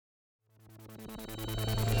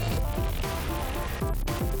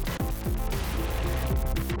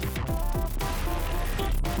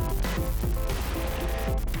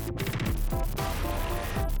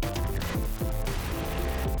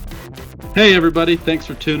Hey everybody, thanks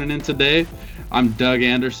for tuning in today. I'm Doug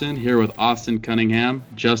Anderson here with Austin Cunningham,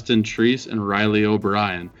 Justin Treese, and Riley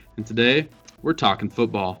O'Brien. And today, we're talking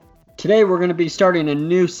football. Today we're going to be starting a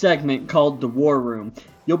new segment called The War Room.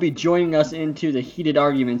 You'll be joining us into the heated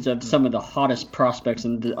arguments of some of the hottest prospects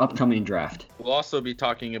in the upcoming draft. We'll also be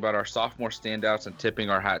talking about our sophomore standouts and tipping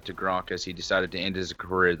our hat to Gronk as he decided to end his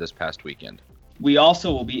career this past weekend. We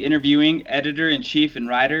also will be interviewing editor-in-chief and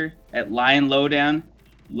writer at Lion Lowdown,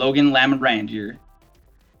 Logan Lamaranger.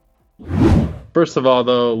 First of all,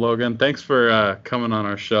 though, Logan, thanks for coming on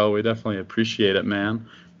our show. We definitely appreciate it, man.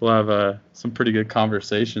 We'll have some pretty good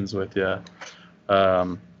conversations with you.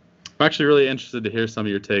 I'm actually really interested to hear some of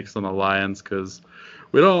your takes on the Lions because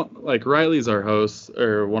we don't, like, Riley's our host,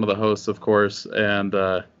 or one of the hosts, of course, and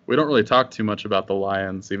we don't really talk too much about the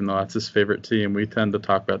Lions, even though that's his favorite team. We tend to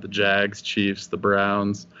talk about the Jags, Chiefs, the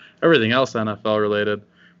Browns, everything else NFL related,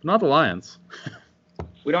 but not the Lions.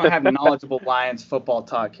 We don't have knowledgeable Lions football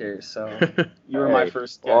talk here, so you were my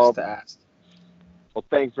first guest to ask. Well,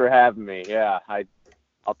 thanks for having me. Yeah,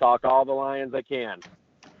 I'll talk all the Lions I can.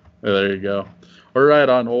 There you go. All right,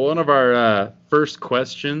 on. Well, one of our first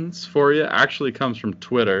questions for you actually comes from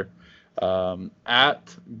Twitter,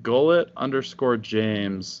 at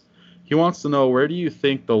Gullet_James. He wants to know, where do you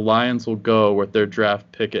think the Lions will go with their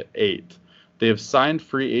draft pick at 8? They have signed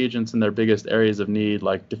free agents in their biggest areas of need,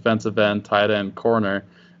 like defensive end, tight end, corner,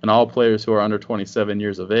 and all players who are under 27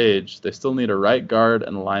 years of age. They still need a right guard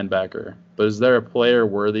and a linebacker. But is there a player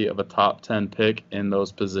worthy of a top 10 pick in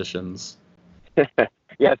those positions?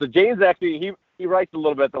 Yeah, so James actually, he writes a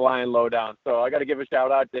little bit at the Lion Lowdown, so I got to give a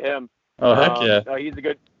shout out to him. Oh, heck yeah. No, he's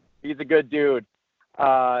a good dude.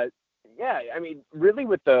 Yeah, I mean, really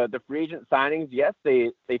with the free agent signings, yes,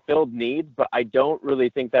 they filled needs, but I don't really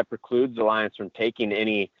think that precludes the Lions from taking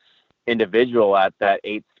any individual at that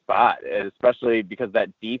 8th spot, especially because that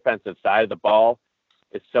defensive side of the ball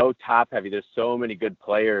is so top heavy. There's so many good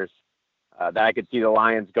players that I could see the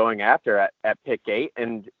Lions going after at pick 8,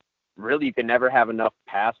 and really you can never have enough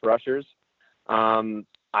pass rushers.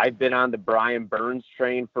 I've been on the Brian Burns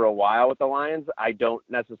train for a while with the Lions. I don't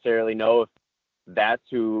necessarily know if that's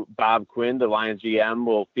who Bob Quinn, the Lions GM,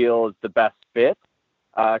 will feel is the best fit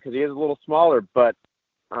because he is a little smaller. But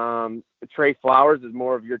Trey Flowers is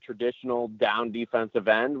more of your traditional down defensive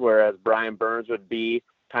end, whereas Brian Burns would be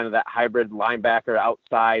kind of that hybrid linebacker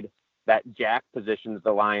outside that jack position that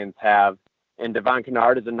the Lions have. And Devon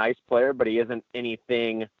Kennard is a nice player, but he isn't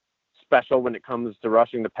anything special when it comes to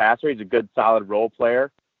rushing the passer. He's a good, solid role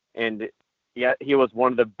player. And yeah, he was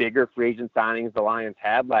one of the bigger free agent signings the Lions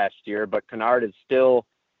had last year, but Kennard is still,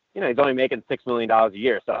 he's only making $6 million a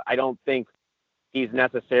year. So I don't think he's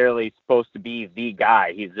necessarily supposed to be the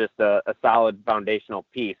guy. He's just a solid foundational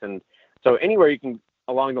piece. And so anywhere you can,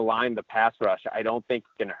 along the line, the pass rush, I don't think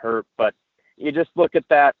can hurt. But you just look at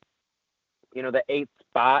that, the 8th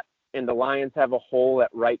spot, and the Lions have a hole at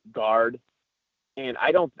right guard. And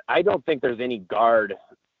I don't think there's any guard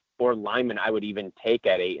or lineman I would even take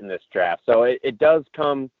at 8 in this draft. So it does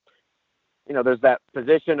come, there's that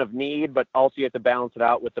position of need, but also you have to balance it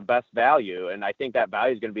out with the best value. And I think that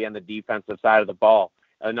value is going to be on the defensive side of the ball.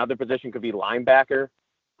 Another position could be linebacker.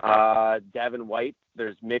 Devin White,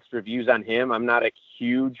 there's mixed reviews on him. I'm not a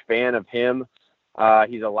huge fan of him.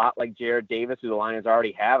 He's a lot like Jared Davis, who the Lions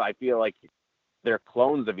already have. I feel like they're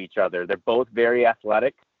clones of each other. They're both very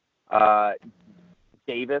athletic.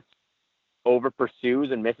 Davis over pursues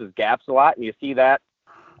and misses gaps a lot. And you see that,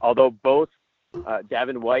 although both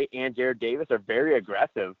Devin White and Jared Davis are very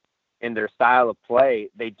aggressive in their style of play,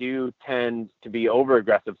 they do tend to be over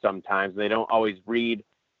aggressive sometimes. They don't always read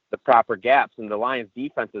the proper gaps. And the Lions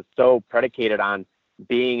defense is so predicated on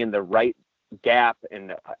being in the right gap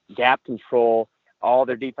and gap control. All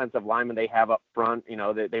their defensive linemen they have up front,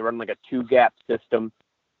 they run like a 2-gap system.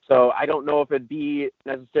 So I don't know if it'd be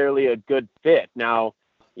necessarily a good fit. Now,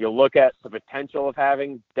 you'll look at the potential of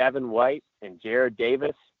having Devin White and Jared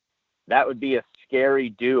Davis. That would be a scary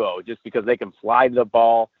duo just because they can fly the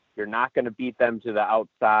ball. You're not going to beat them to the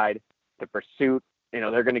outside. The pursuit,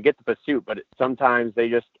 they're going to get the pursuit, but sometimes they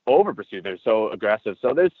just over pursue. They're so aggressive.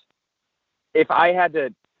 So if I had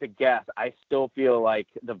to guess, I still feel like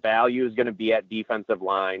the value is going to be at defensive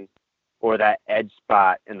line or that edge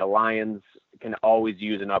spot, and the Lions can always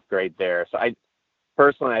use an upgrade there. So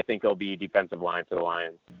personally, I think it'll be defensive line for the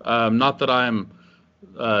Lions. Not that I'm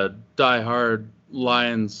a diehard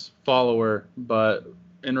Lions follower, but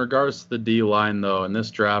in regards to the D-line, though, in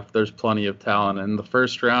this draft, there's plenty of talent. In the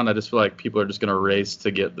first round, I just feel like people are just going to race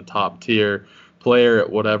to get the top-tier player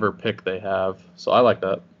at whatever pick they have. So I like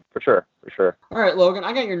that. For sure. All right, Logan,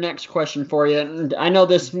 I got your next question for you. And I know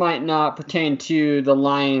this might not pertain to the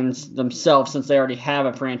Lions themselves since they already have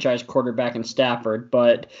a franchise quarterback in Stafford,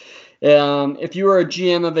 but if you were a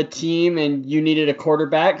GM of a team and you needed a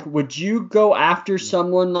quarterback, would you go after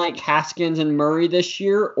someone like Haskins and Murray this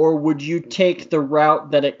year, or would you take the route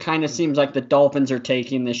that it kind of seems like the Dolphins are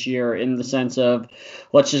taking this year in the sense of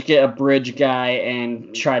let's just get a bridge guy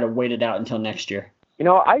and try to wait it out until next year?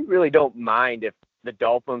 I really don't mind if the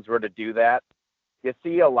Dolphins were to do that. You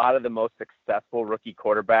see a lot of the most successful rookie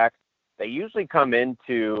quarterbacks, they usually come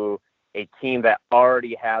into a team that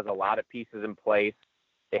already has a lot of pieces in place.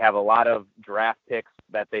 They have a lot of draft picks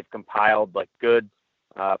that they've compiled, like good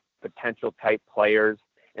potential type players.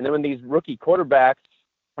 And then when these rookie quarterbacks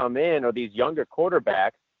come in, or these younger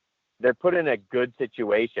quarterbacks, they're put in a good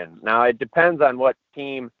situation. Now, it depends on what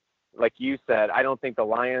team, like you said. I don't think the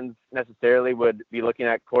Lions necessarily would be looking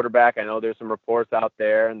at quarterback. I know there's some reports out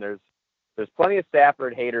there, and there's plenty of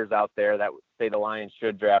Stafford haters out there that say the Lions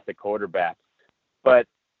should draft a quarterback. But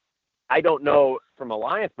I don't know from a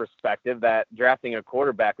Lions perspective that drafting a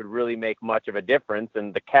quarterback would really make much of a difference,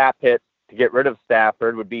 and the cap hit to get rid of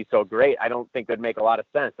Stafford would be so great. I don't think it'd make a lot of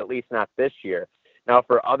sense, at least not this year. Now,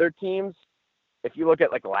 for other teams, if you look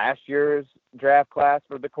at like last year's draft class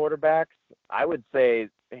for the quarterbacks, I would say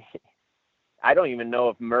I don't even know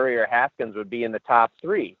if Murray or Haskins would be in the top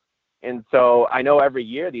 3. And so I know every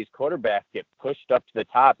year these quarterbacks get pushed up to the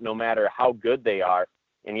top no matter how good they are.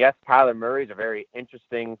 And yes, Kyler Murray's a very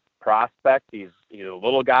interesting prospect. He's a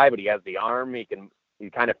little guy, but he has the arm. He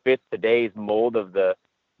kind of fits today's mold of the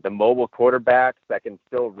mobile quarterbacks that can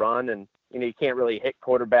still run. And, you can't really hit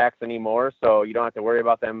quarterbacks anymore, so you don't have to worry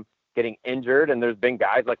about them getting injured. And there's been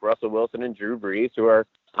guys like Russell Wilson and Drew Brees who are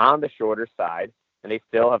on the shorter side, and they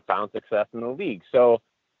still have found success in the league. So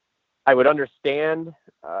I would understand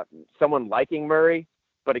someone liking Murray,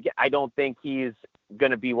 but again, I don't think he's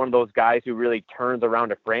going to be one of those guys who really turns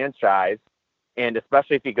around a franchise. And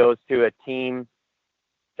especially if he goes to a team,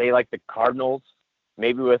 say like the Cardinals,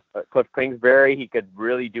 maybe with Cliff Kingsbury, he could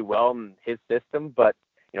really do well in his system. But,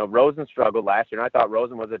 Rosen struggled last year, and I thought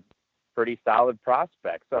Rosen was a pretty solid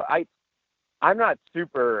prospect. So I'm not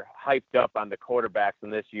super hyped up on the quarterbacks in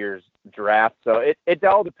this year's draft. So it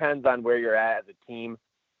all depends on where you're at as a team.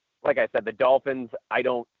 Like I said, the Dolphins, I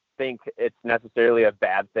don't think it's necessarily a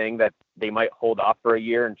bad thing that they might hold off for a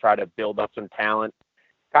year and try to build up some talent.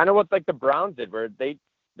 Kind of what like the Browns did, where they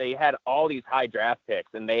had all these high draft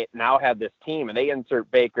picks, and they now have this team, and they insert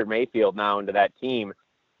Baker Mayfield now into that team,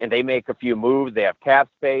 and they make a few moves. They have cap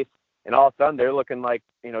space, and all of a sudden they're looking like,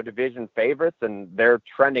 division favorites, and they're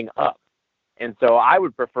trending up. And so I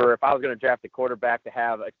would prefer, if I was going to draft a quarterback, to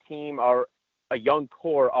have a team or a young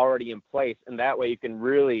core already in place, and that way you can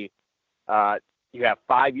really you have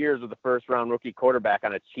 5 years with a first-round rookie quarterback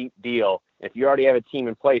on a cheap deal. If you already have a team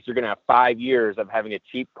in place, you're going to have 5 years of having a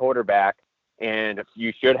cheap quarterback, and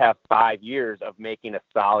you should have 5 years of making a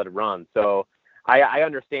solid run. So I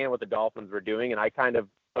understand what the Dolphins were doing, and I kind of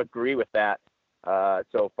agree with that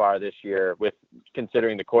so far this year, with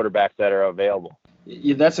considering the quarterbacks that are available.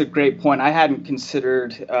 Yeah, that's a great point. I hadn't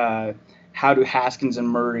considered how do Haskins and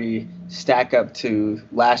Murray stack up to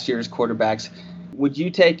last year's quarterbacks. Would you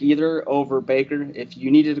take either over Baker if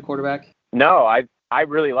you needed a quarterback? No, I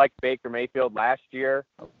really liked Baker Mayfield last year.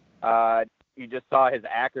 You just saw his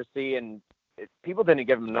accuracy, and people didn't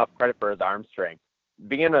give him enough credit for his arm strength.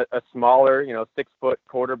 Being a smaller, 6-foot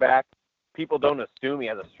quarterback, people don't assume he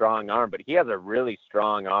has a strong arm, but he has a really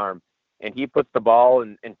strong arm, and he puts the ball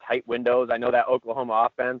in tight windows. I know that Oklahoma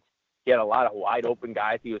offense, he had a lot of wide open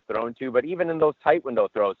guys he was throwing to, but even in those tight window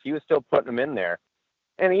throws, he was still putting them in there.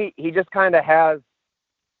 And he just kind of has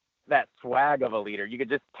that swag of a leader. You could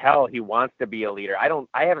just tell he wants to be a leader.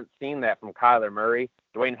 I haven't seen that from Kyler Murray.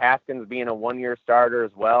 Dwayne Haskins being a 1-year starter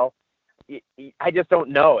as well. I just don't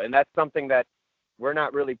know, and that's something that we're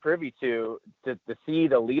not really privy to see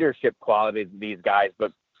the leadership qualities of these guys.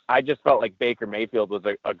 But I just felt like Baker Mayfield was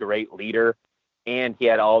a great leader, and he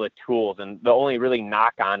had all the tools. And the only really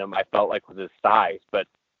knock on him, I felt like, was his size. But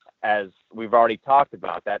as we've already talked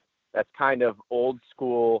about, that's kind of old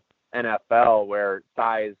school NFL, where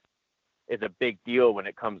size is a big deal when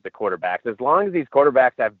it comes to quarterbacks. As long as these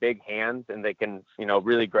quarterbacks have big hands and they can,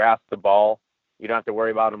 really grasp the ball, you don't have to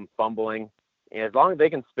worry about them fumbling. And as long as they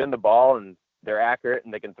can spin the ball and they're accurate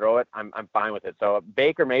and they can throw it, I'm fine with it. So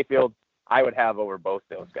Baker Mayfield, I would have over both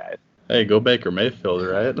those guys. Hey, go Baker Mayfield,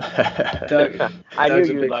 right? I knew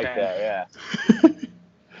you'd like that, yeah.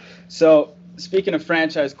 So speaking of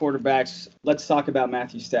franchise quarterbacks, let's talk about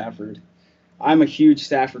Matthew Stafford. I'm a huge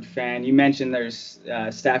Stafford fan. You mentioned there's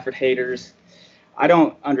Stafford haters. I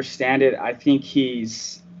don't understand it. I think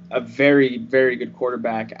he's a very, very good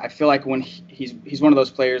quarterback. I feel like when he's one of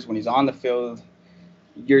those players, when he's on the field,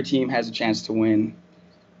 your team has a chance to win.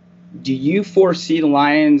 Do you foresee the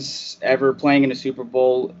Lions ever playing in a Super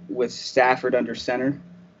Bowl with Stafford under center?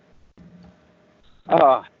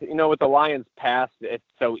 With the Lions past, it's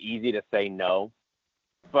so easy to say no.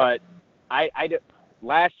 But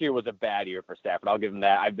last year was a bad year for Stafford. I'll give him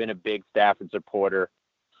that. I've been a big Stafford supporter,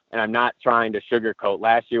 and I'm not trying to sugarcoat.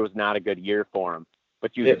 Last year was not a good year for him.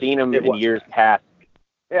 But you've seen him in years past.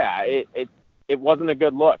 Yeah, it wasn't a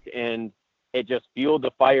good look, and it just fueled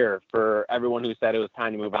the fire for everyone who said it was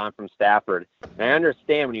time to move on from Stafford. And I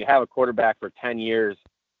understand when you have a quarterback for 10 years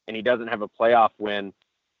and he doesn't have a playoff win,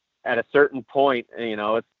 at a certain point,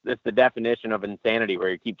 it's the definition of insanity where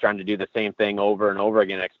you keep trying to do the same thing over and over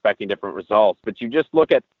again, expecting different results. But you just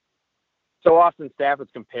look at, so often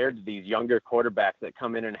Stafford's compared to these younger quarterbacks that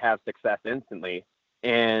come in and have success instantly.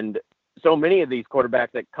 And so many of these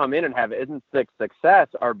quarterbacks that come in and have instant success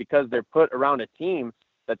are because they're put around a team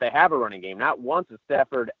that they have a running game. Not once has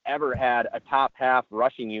Stafford ever had a top half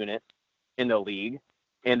rushing unit in the league.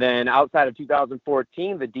 And then outside of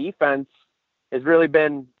 2014, the defense has really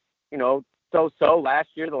been, so-so. Last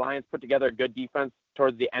year, the Lions put together a good defense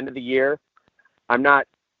towards the end of the year. I'm not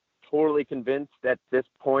totally convinced at this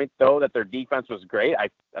point, though, that their defense was great. I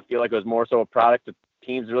feel like it was more so a product of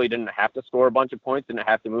teams really didn't have to score a bunch of points, didn't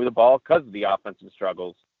have to move the ball because of the offensive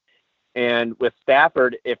struggles. And with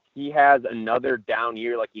Stafford, if he has another down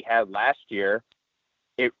year like he had last year,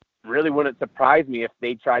 it really wouldn't surprise me if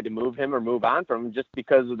they tried to move him or move on from him just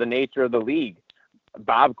because of the nature of the league.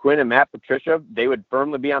 Bob Quinn and Matt Patricia, they would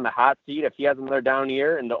firmly be on the hot seat if he has another down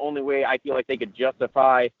year. And the only way I feel like they could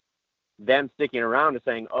justify them sticking around is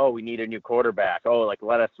saying, oh, we need a new quarterback. Oh,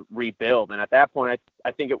 let us rebuild. And at that point,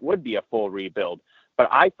 I think it would be a full rebuild. But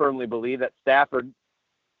I firmly believe that Stafford,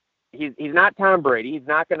 he's not Tom Brady. He's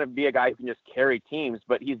not going to be a guy who can just carry teams,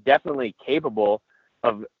 but he's definitely capable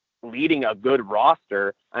of leading a good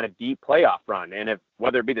roster on a deep playoff run. And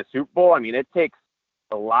whether it be the Super Bowl, it takes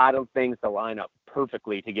a lot of things to line up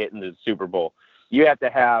perfectly to get into the Super Bowl. You have to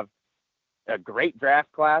have a great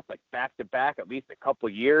draft class, like back-to-back, at least a couple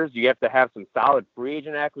of years. You have to have some solid free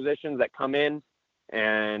agent acquisitions that come in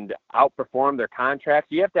and outperform their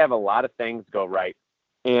contracts. You have to have a lot of things go right.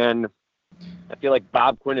 And I feel like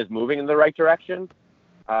Bob Quinn is moving in the right direction.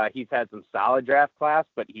 He's had some solid draft class,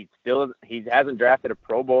 but he hasn't drafted a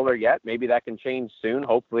Pro Bowler yet. Maybe that can change soon.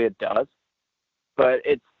 Hopefully it does. But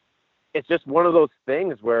it's just one of those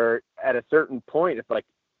things where at a certain point, it's like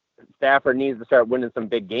Stafford needs to start winning some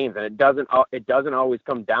big games, and it doesn't always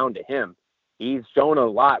come down to him. He's shown a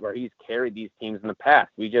lot where he's carried these teams in the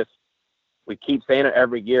past. We keep saying it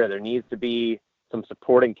every year. There needs to be some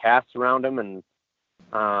supporting cast around him, and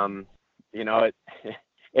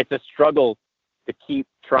it's a struggle to keep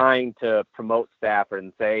trying to promote Stafford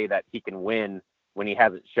and say that he can win when he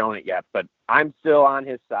hasn't shown it yet. But I'm still on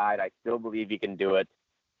his side. I still believe he can do it.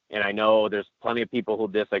 And I know there's plenty of people who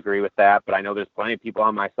disagree with that, but I know there's plenty of people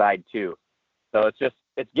on my side too. So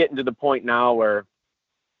it's getting to the point now where,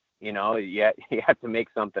 you have to make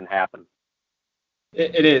something happen.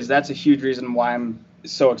 It is. That's a huge reason why I'm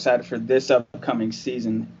so excited for this upcoming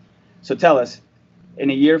season. So tell us, in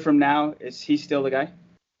a year from now, is he still the guy?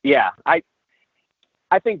 Yeah, I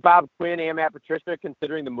think Bob Quinn and Matt Patricia,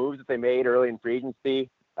 considering the moves that they made early in free agency,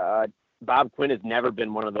 Bob Quinn has never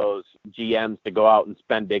been one of those GMs to go out and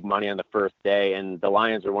spend big money on the first day, and the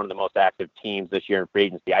Lions are one of the most active teams this year in free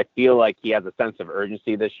agency. I feel like he has a sense of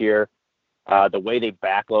urgency this year. The way they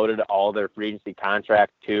backloaded all their free agency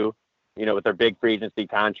contracts too, with their big free agency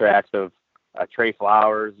contracts of Trey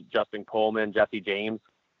Flowers, Justin Coleman, Jesse James.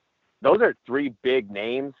 Those are three big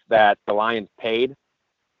names that the Lions paid,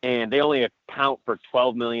 and they only account for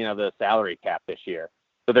 $12 million of the salary cap this year.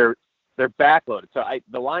 So they're backloaded. So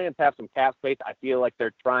the Lions have some cap space. I feel like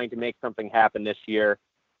they're trying to make something happen this year.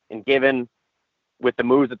 And given with the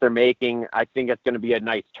moves that they're making, I think it's going to be a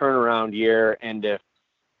nice turnaround year. And if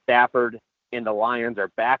Stafford and the Lions are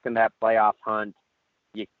back in that playoff hunt,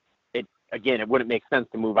 it wouldn't make sense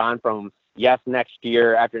to move on from them. Yes,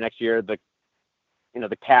 after next year, the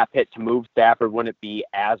cap hit to move Stafford wouldn't be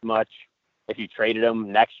as much. If you traded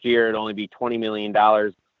him next year, it'd only be $20 million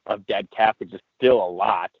of dead cap, which is still a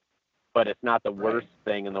lot. But it's not the worst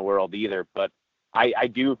thing in the world either. But I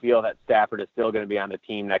do feel that Stafford is still going to be on the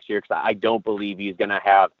team next year because I don't believe he's going to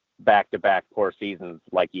have back-to-back poor seasons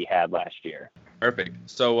like he had last year. Perfect.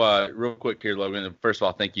 So real quick here, Logan, first of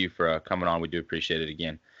all, thank you for coming on. We do appreciate it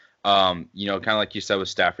again. Kind of like you said with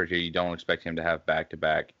Stafford here, you don't expect him to have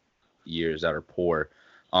back-to-back years that are poor.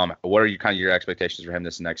 What are your expectations for him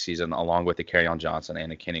this next season, along with the Kerryon Johnson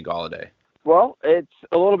and the Kenny Golladay? Well, it's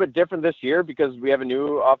a little bit different this year because we have a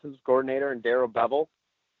new offensive coordinator in Darrell Bevell,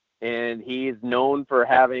 and he's known for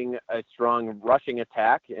having a strong rushing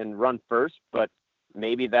attack and run first, but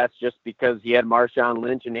maybe that's just because he had Marshawn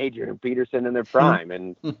Lynch and Adrian Peterson in their prime.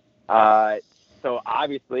 And so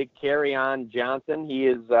obviously Kerryon Johnson,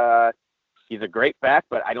 he's a great back,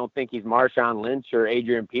 but I don't think he's Marshawn Lynch or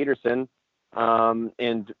Adrian Peterson.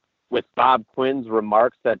 And with Bob Quinn's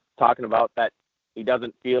remarks that talking about that he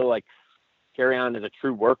doesn't feel like Kerryon is a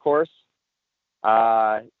true workhorse.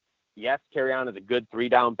 Yes, Kerryon is a good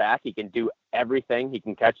 3-down back. He can do everything. He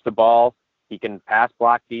can catch the ball. He can pass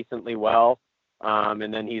block decently well.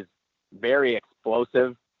 And then he's very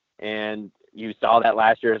explosive. And you saw that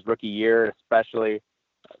last year, his rookie year, especially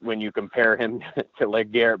when you compare him to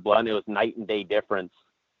like Garrett Blunt. It was night and day difference.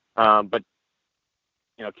 But,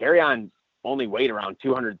 you know, Kerryon only weighed around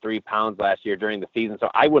 203 pounds last year during the season. So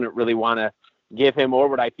I wouldn't really want to give him, or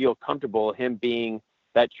would I feel comfortable him being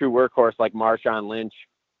that true workhorse like Marshawn Lynch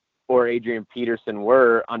or Adrian Peterson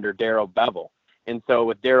were under Darrell Bevell. And so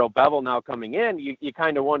with Darrell Bevell now coming in, you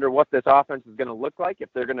kind of wonder what this offense is going to look like. If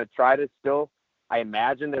they're going to try to still, I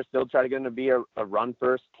imagine they're still trying to be a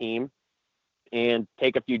run-first team and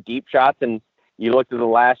take a few deep shots. And you looked at the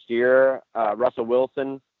last year, Russell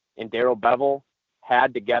Wilson and Darrell Bevell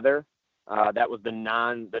had together. That was the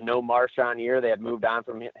no Marshawn year. They had moved on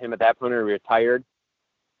from him at that point, or retired.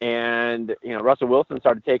 And, you know, Russell Wilson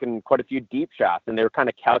started taking quite a few deep shots, and they were kind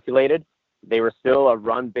of calculated. They were still a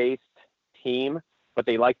run-based team, but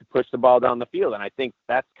they like to push the ball down the field. And I think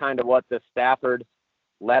that's kind of what the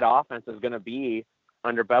Stafford-led offense is going to be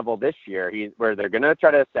under Bevell this year, where they're going to try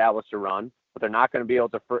to establish a run, but they're not going to be able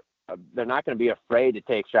to. They're not going to be afraid to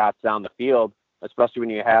take shots down the field, especially when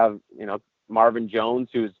you have, you know, Marvin Jones,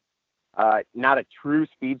 who's not a true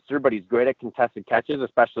speedster, but he's great at contested catches,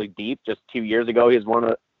 especially deep. Just 2 years ago, he had one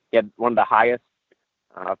of the highest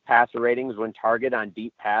passer ratings when target on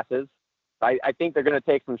deep passes. I think they're going to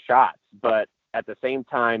take some shots, but at the same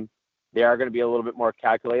time, they are going to be a little bit more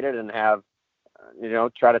calculated and have,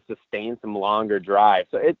 try to sustain some longer drives.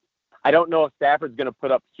 So I don't know if Stafford's going to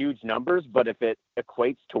put up huge numbers, but if it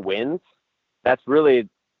equates to wins, that's really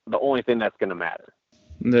the only thing that's going to matter.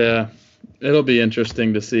 Yeah, it'll be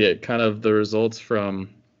interesting to see it, kind of the results from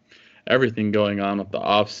everything going on with the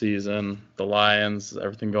offseason, the Lions,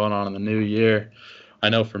 everything going on in the new year. I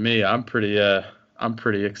know for me, I'm pretty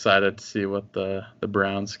excited to see what the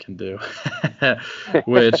Browns can do.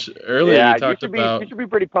 Which earlier you talked about. You should be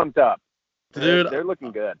pretty pumped up. Dude, they're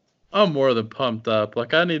looking good. I'm more than pumped up.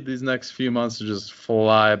 Like, I need these next few months to just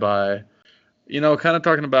fly by. Kind of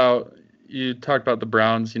talking about, you talked about the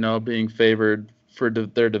Browns, being favored for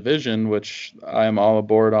their division, which I am all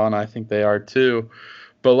aboard on. I think they are too.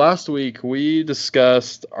 But last week we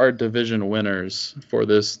discussed our division winners for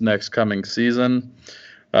this next coming season.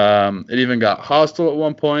 It even got hostile at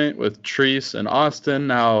one point with Treese and Austin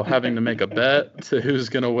now having to make a bet to who's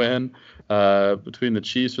going to win between the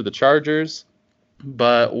Chiefs or the Chargers.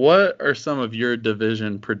 But what are some of your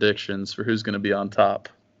division predictions for who's going to be on top?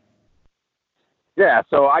 Yeah,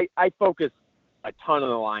 so I focus a ton on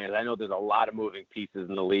the Lions. I know there's a lot of moving pieces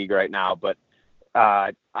in the league right now, but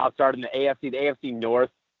I'll start in the AFC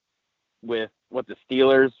North with the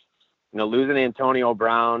Steelers, losing Antonio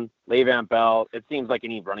Brown, Le'Veon Bell. It seems like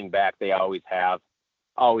any running back they always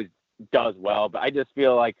does well, but I just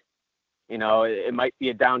feel like, it might be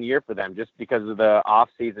a down year for them just because of the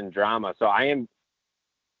off-season drama. So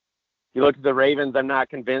you look at the Ravens, I'm not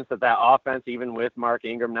convinced that offense, even with Mark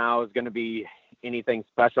Ingram now, is going to be anything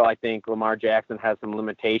special. I think Lamar Jackson has some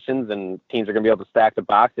limitations, and teams are going to be able to stack the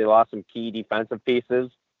box. They lost some key defensive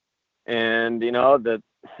pieces, and the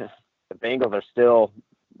Bengals are still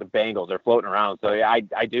the Bengals. They're floating around. So yeah,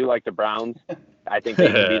 I do like the Browns. I think they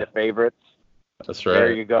can be the favorites. That's right.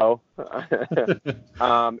 There you go. As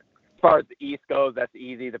far as the East goes, that's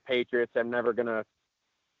easy. The Patriots. I'm never going to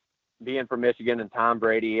be in for Michigan and Tom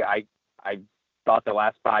Brady. I thought the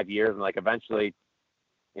last 5 years, and eventually,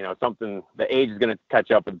 the age is going to catch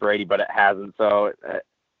up with Brady, but it hasn't. So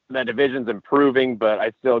that division's improving, but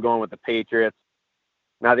I'm still going with the Patriots.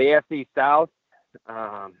 Now the AFC South,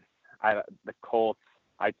 the Colts.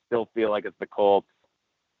 I still feel like it's the Colts.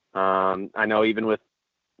 I know even with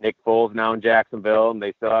Nick Foles now in Jacksonville, and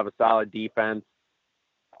they still have a solid defense.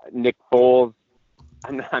 Nick Foles,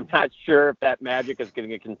 I'm not sure if that magic is going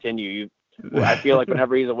to continue. I feel like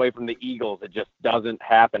whenever he's away from the Eagles, it just doesn't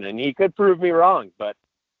happen, and he could prove me wrong. But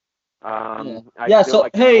So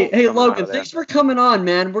like hey, Logan, thanks for coming on,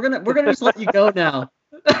 man. We're gonna just let you go now.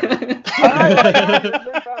 All right,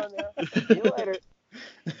 see you later.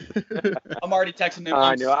 I'm already texting him.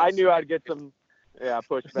 I knew I'd get some.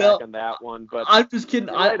 push back No, on that one. But I'm just kidding.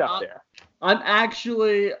 you're right up there. I'm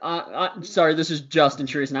actually, sorry, this is Justin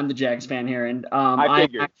Trees, and I'm the Jags fan here, and I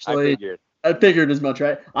figured as much,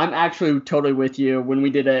 right? I'm actually totally with you. When we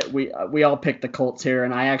did it, we all picked the Colts here,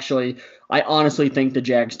 and I honestly think the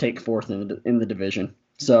Jags take fourth in the division.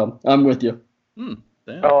 So I'm with you.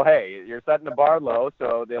 Damn. Oh, hey, you're setting the bar low,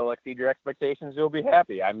 so they'll exceed your expectations. You'll be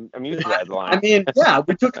happy. I'm used to that line. I mean, yeah,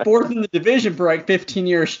 we took fourth in the division for like 15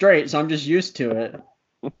 years straight, so I'm just used to it.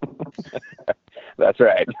 That's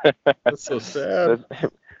right. That's so sad.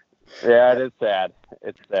 Yeah, it is sad.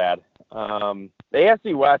 It's sad. The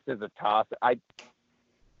AFC West is a toss.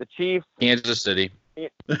 The Chiefs. Kansas City.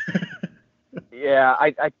 Yeah,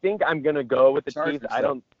 I think I'm gonna go with the Chargers, Chiefs. I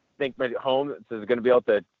don't think Mahomes is gonna be able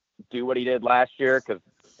to do what he did last year because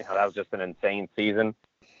that was just an insane season.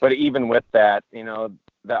 But even with that, the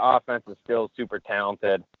offense is still super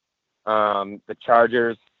talented. The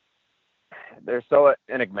Chargers, they're so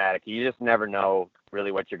enigmatic. You just never know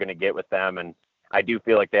really what you're going to get with them. And I do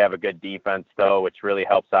feel like they have a good defense, though, which really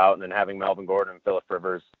helps out. And then having Melvin Gordon and Phillip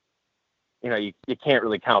Rivers, you can't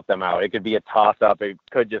really count them out. It could be a toss-up. It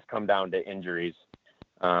could just come down to injuries.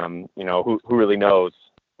 Who really knows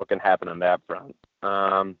what can happen on that front.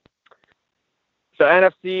 So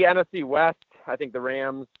NFC West, I think the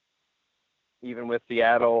Rams, even with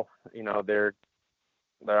Seattle, they're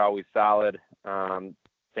always solid. San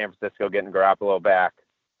Francisco getting Garoppolo back,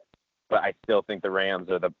 but I still think the Rams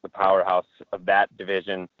are the powerhouse of that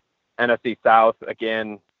division. NFC South,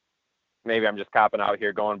 again, maybe I'm just copping out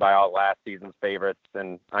here going by all last season's favorites,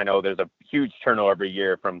 and I know there's a huge turnover every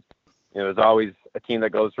year from, there's always a team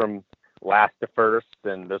that goes from last to first,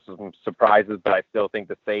 and there's some surprises, but I still think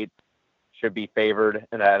the Saints should be favored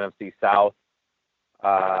in the NFC South.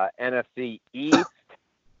 NFC East,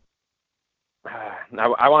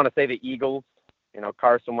 I want to say the Eagles.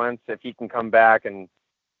 Carson Wentz, if he can come back and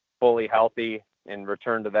fully healthy and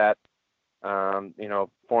return to that,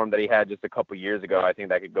 form that he had just a couple years ago, I think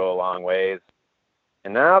that could go a long ways.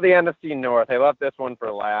 And now the NFC North. I left this one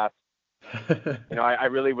for last. I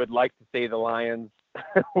really would like to say the Lions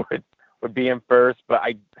would be in first, but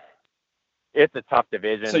it's a tough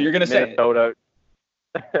division. So you're going to say Minnesota.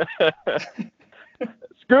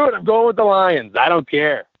 Screw it. I'm going with the Lions. I don't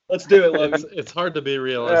care. Let's do it, Logan. It's hard to be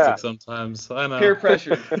realistic sometimes. I know. Peer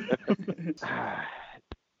pressure.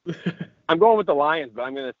 I'm going with the Lions, but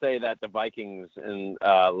I'm going to say that the Vikings and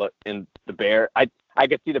the Bears. I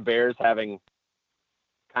could see the Bears having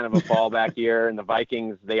kind of a fallback year, and the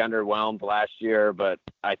Vikings, they underwhelmed last year, but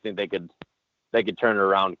I think they could turn it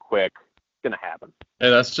around quick. It's going to happen. Hey,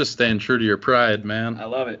 that's just staying true to your pride, man. I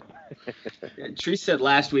love it. Tree said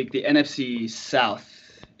last week the NFC South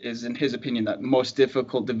is, in his opinion, the most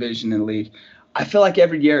difficult division in the league. I feel like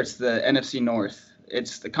every year it's the NFC North.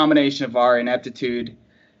 It's the combination of our ineptitude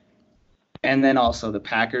and then also the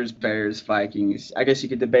Packers, Bears, Vikings. I guess you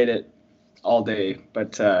could debate it all day,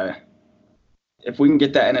 but if we can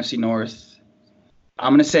get that NFC North,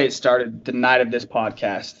 I'm going to say it started the night of this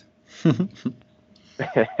podcast.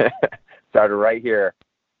 Started right here.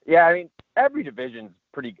 Yeah, I mean, every division's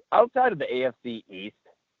pretty outside of the AFC East,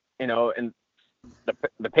 and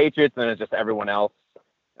the Patriots, and it's just everyone else.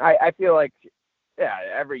 I feel like,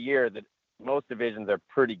 every year that most divisions are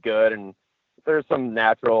pretty good, and there's some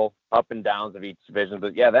natural up and downs of each division.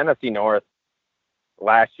 But the NFC North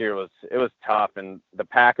last year was tough, and the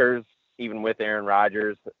Packers, even with Aaron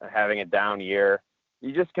Rodgers having a down year,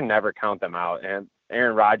 you just can never count them out. And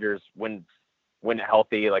Aaron Rodgers, when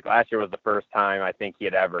healthy, like last year was the first time I think he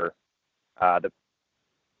had ever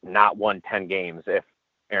not won 10 games if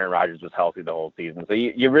Aaron Rodgers was healthy the whole season. So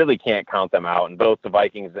you really can't count them out. And both the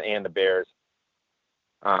Vikings and the Bears,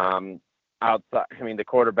 outside, I mean, the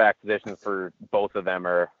quarterback positions for both of them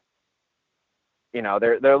are,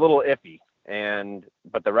 they're a little iffy.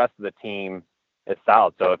 But the rest of the team is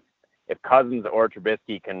solid. So if Cousins or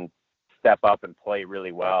Trubisky can step up and play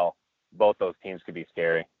really well, both those teams could be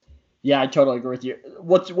scary. Yeah, I totally agree with you.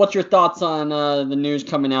 What's your thoughts on the news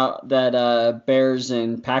coming out that Bears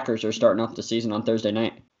and Packers are starting off the season on Thursday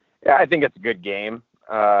night? Yeah, I think it's a good game.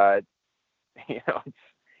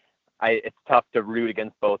 It's tough to root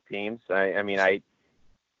against both teams. I mean, I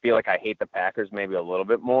feel like I hate the Packers maybe a little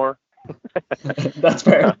bit more. That's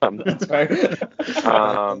fair. That's fair.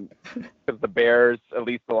 Because the Bears, at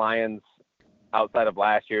least the Lions, outside of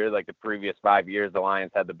last year, like the previous 5 years, the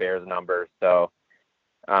Lions had the Bears number. So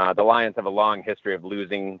the Lions have a long history of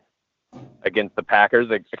losing against the Packers,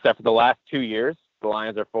 except for the last 2 years. The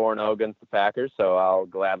Lions are 4-0 against the Packers, so I'll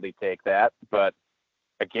gladly take that. But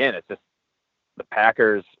again, it's just the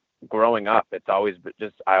Packers growing up, it's always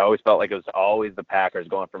just, I always felt like it was always the Packers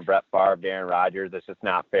going from Brett Favre to Aaron Rodgers. It's just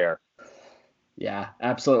not fair. Yeah,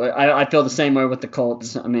 absolutely. I feel the same way with the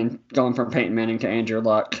Colts. I mean, going from Peyton Manning to Andrew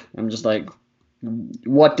Luck, I'm just like,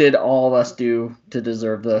 what did all of us do to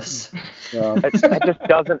deserve this? So, It just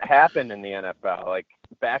doesn't happen in the NFL. Like,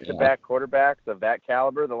 back-to-back quarterbacks of that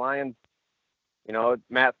caliber, the Lions,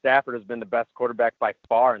 Matt Stafford has been the best quarterback by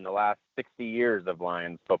far in the last 60 years of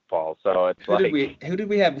Lions football. So it's who did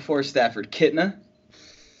we have before Stafford? Kitna?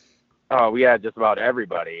 Oh, we had just about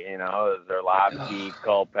everybody. Zerlovsky,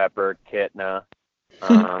 Culpepper, Kitna.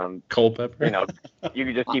 Culpepper. You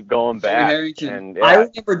could just keep going back. Harrington. I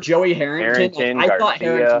remember Joey Harrington. I thought Garcia.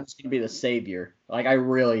 Harrington was going to be the savior. Like, I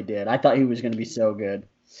really did. I thought he was going to be so good.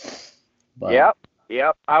 But,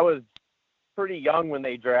 Yep. I was pretty young when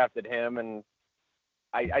they drafted him, and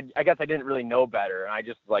I guess I didn't really know better. And I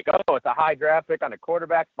just was like, oh, it's a high draft pick on a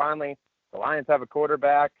quarterback. Finally, the Lions have a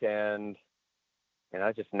quarterback, and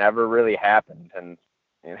it just never really happened. And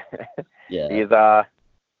yeah, he's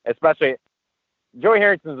especially Joey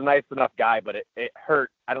Harrington's a nice enough guy, but it hurt.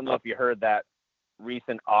 I don't know if you heard that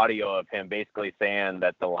recent audio of him basically saying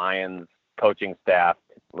that the Lions coaching staff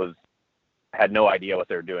had no idea what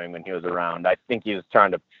they were doing when he was around. I think he was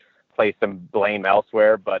trying to place some blame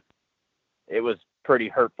elsewhere, but it was pretty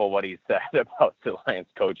hurtful what he said about the Lions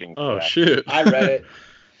coaching staff. Oh, shoot. I read it.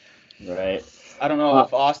 right. I don't know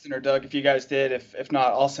if Austin or Doug, if you guys did. If not,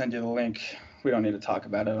 I'll send you the link. We don't need to talk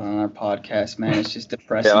about it on our podcast, man. It's just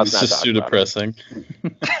depressing. It's just too depressing.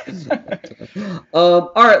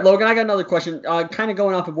 All right, Logan, I got another question. Kind of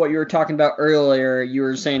going off of what you were talking about earlier, you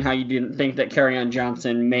were saying how you didn't think that Kerryon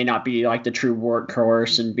Johnson may not be like the true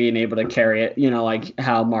workhorse and being able to carry it, like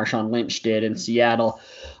how Marshawn Lynch did in Seattle.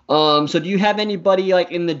 So do you have anybody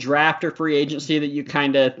like in the draft or free agency that you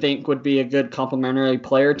kind of think would be a good complementary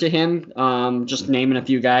player to him? Just naming a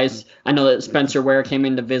few guys. I know that Spencer Ware came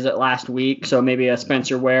in to visit last week, so maybe a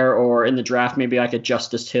Spencer Ware, or in the draft, maybe like a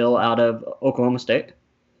Justice Hill out of Oklahoma State.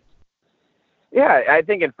 Yeah, I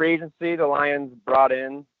think in free agency, the Lions brought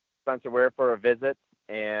in Spencer Ware for a visit,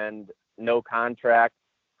 and no contract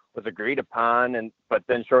was agreed upon. But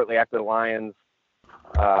then shortly after, the Lions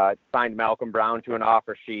signed Malcolm Brown to an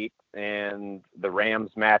offer sheet, and the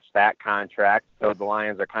Rams matched that contract. So the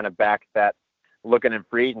Lions are kind of back at that looking in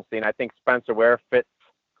free agency. And I think Spencer Ware fits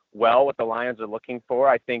well what the Lions are looking for.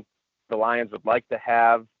 I think the Lions would like to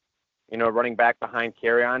have, running back behind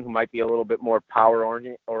Kerryon, who might be a little bit more power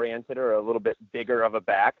oriented or a little bit bigger of a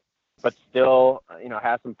back, but still,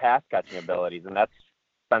 has some pass catching abilities. And that's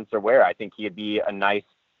Spencer Ware. I think he'd be a nice,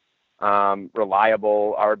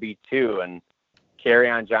 reliable RB2. And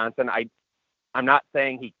Kerryon Johnson, I'm not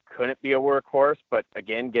saying he couldn't be a workhorse, but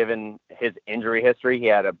again, given his injury history, he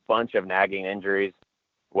had a bunch of nagging injuries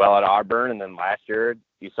while at Auburn. And then last year,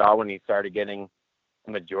 you saw when he started getting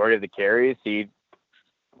the majority of the carries, he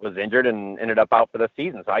was injured and ended up out for the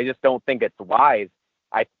season. So I just don't think it's wise.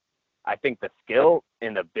 I think the skill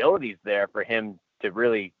and the abilities there for him to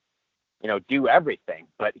really, do everything,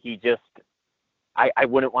 but he just, I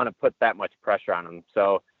wouldn't want to put that much pressure on him.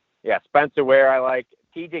 So yeah, Spencer Ware, I like.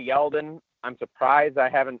 TJ Yeldon, I'm surprised I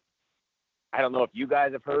don't know if you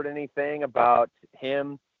guys have heard anything about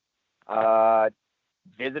him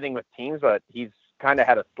visiting with teams, but he's kind of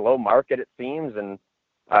had a slow market, it seems. And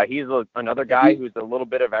he's another guy who's a little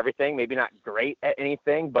bit of everything, maybe not great at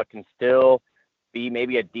anything, but can still be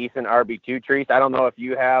maybe a decent RB2 treat. I don't know if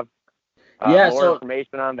you have more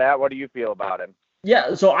information on that. What do you feel about him?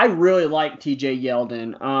 Yeah, so I really like TJ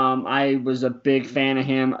Yeldon. I was a big fan of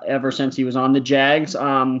him ever since he was on the Jags.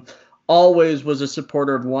 Always was a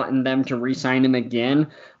supporter of wanting them to re-sign him again.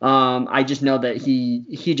 I just know that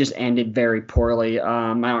he just ended very poorly.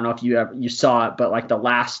 I don't know if you saw it, but like the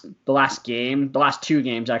last two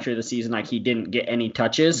games actually of the season, like he didn't get any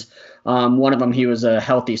touches. One of them he was a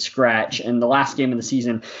healthy scratch, and the last game of the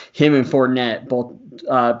season, him and Fournette both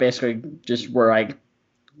basically just were like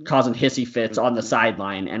causing hissy fits on the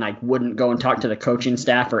sideline, and I wouldn't go and talk to the coaching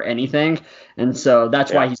staff or anything. And so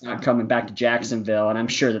that's why he's not coming back to Jacksonville. And I'm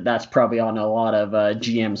sure that that's probably on a lot of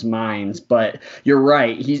GM's minds, but you're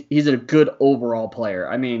right. He's a good overall player.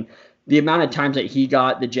 I mean, the amount of times that he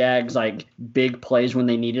got the Jags like big plays when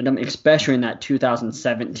they needed them, especially in that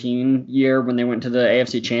 2017 year when they went to the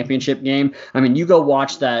AFC Championship game. I mean, you go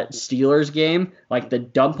watch that Steelers game, like the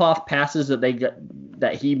dump off passes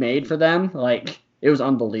that he made for them, like it was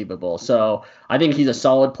unbelievable. So I think he's a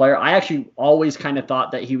solid player. I actually always kind of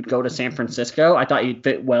thought that he would go to San Francisco. I thought he'd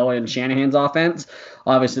fit well in Shanahan's offense.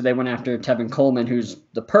 Obviously, they went after Tevin Coleman, who's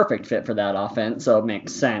the perfect fit for that offense, so it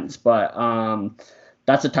makes sense. But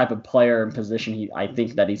that's the type of player and position I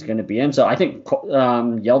think that he's going to be in. So I think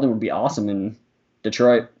Yeldon would be awesome in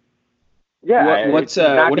Detroit. Yeah. What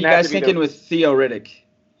are you guys thinking with Theo Riddick?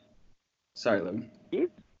 Sorry, Logan.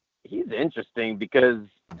 He's interesting because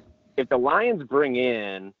if the Lions bring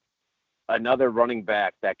in another running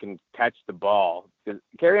back that can catch the ball, because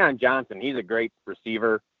Kerryon Johnson, he's a great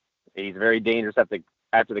receiver. He's very dangerous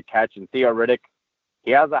after the catch. And Theo Riddick,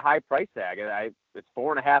 he has a high price tag. It's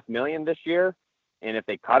 $4.5 million this year. And if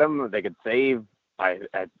they cut him, they could save, I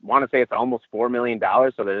want to say it's almost $4 million.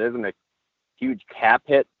 So there isn't a huge cap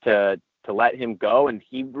hit to let him go. And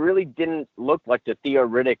he really didn't look like the Theo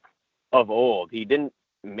Riddick of old. He didn't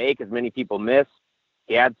make as many people miss.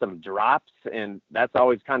 He had some drops, and that's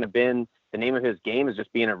always kind of been the name of his game, is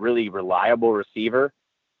just being a really reliable receiver.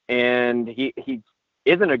 And he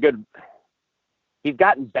isn't a good – he's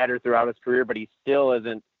gotten better throughout his career, but he still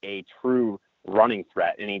isn't a true running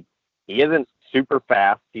threat. And he isn't super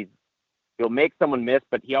fast. He'll make someone miss,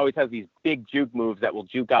 but he always has these big juke moves that will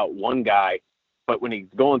juke out one guy. But when he's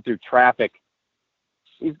going through traffic,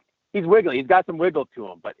 he's wiggly. He's got some wiggle to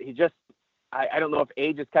him, but he just – I don't know if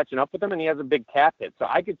age is catching up with him, and he has a big cap hit. So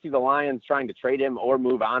I could see the Lions trying to trade him or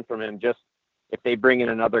move on from him just if they bring in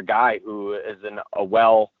another guy who is a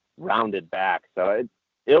well-rounded back. So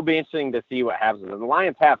it'll be interesting to see what happens. And the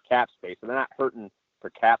Lions have cap space, and they're not hurting for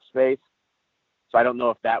cap space. So I don't know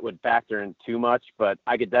if that would factor in too much, but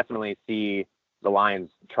I could definitely see the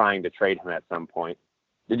Lions trying to trade him at some point.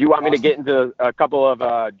 Did you want me to get into a couple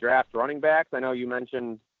of draft running backs? I know you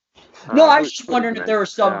mentioned – no, I was just wondering if there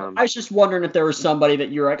was I was just wondering if there was somebody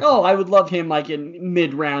that you're like, oh, I would love him like in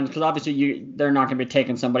mid rounds, because obviously they're not going to be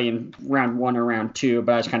taking somebody in round 1 or round 2.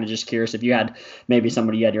 But I was kind of just curious if you had maybe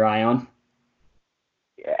somebody you had your eye on.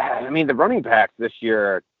 Yeah, I mean the running backs this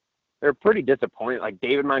year, they're pretty disappointing. Like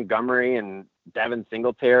David Montgomery and Devin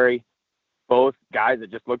Singletary, both guys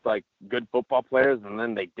that just looked like good football players, and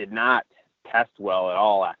then they did not test well at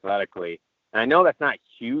all athletically. And I know that's not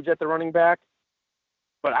huge at the running back.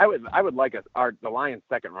 But I would like the Lions'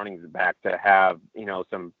 second running back to have,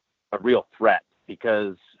 a real threat,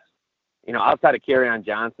 because, outside of Kerryon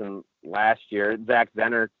Johnson last year, Zach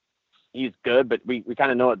Zenner, he's good, but we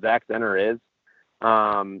kind of know what Zach Zenner is.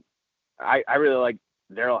 I really like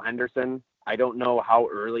Darrell Henderson. I don't know how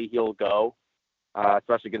early he'll go,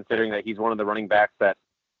 especially considering that he's one of the running backs that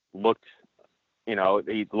looked,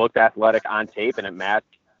 he looked athletic on tape and it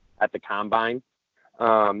matched at the combine.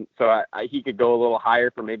 So he could go a little higher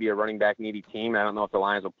for maybe a running back needy team. I don't know if the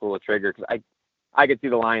Lions will pull a trigger, because I could see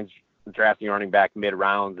the Lions drafting a running back mid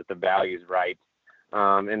rounds if the value's right.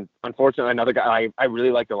 And unfortunately, another guy I really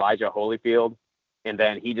liked, Elijah Holyfield, and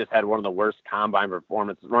then he just had one of the worst combine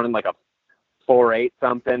performances, running like a 4.8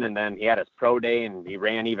 something, and then he had his pro day and he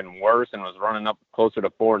ran even worse and was running up closer to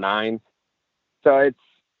 4.9. So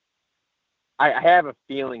I have a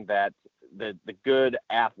feeling that the good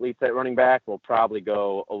athletes at running back will probably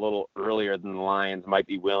go a little earlier than the Lions might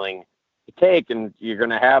be willing to take. And you're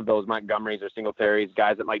going to have those Montgomerys or Singletaries,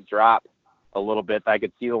 guys that might drop a little bit. I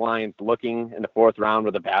could see the Lions looking in the 4th round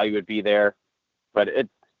where the value would be there, but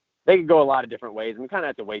they could go a lot of different ways. And we kind of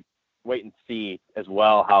have to wait and see as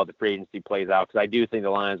well how the free agency plays out, because I do think the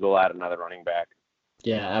Lions will add another running back.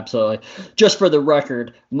 Yeah, absolutely. Just for the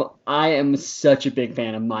record, I am such a big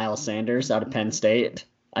fan of Miles Sanders out of Penn State.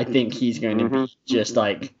 I think he's going to be just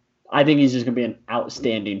like, I think he's just going to be an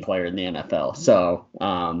outstanding player in the NFL. So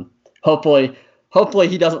hopefully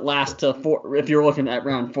he doesn't last to 4. If you're looking at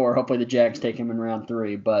round 4, hopefully the Jags take him in round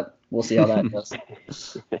 3, but we'll see how that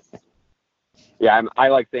goes. Yeah, I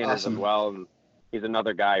like Sanders as well. And he's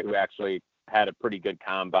another guy who actually had a pretty good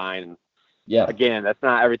combine. Yeah. Again, that's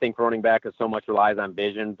not everything for running back, because so much relies on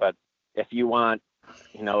vision. But if you want,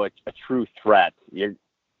 a true threat, you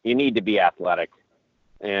need to be athletic.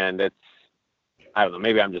 And I don't know,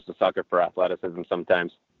 maybe I'm just a sucker for athleticism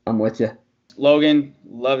sometimes. I'm with you. Logan,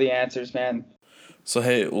 love the answers, man. So,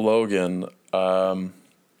 hey, Logan, in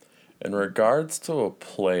regards to a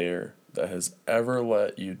player that has ever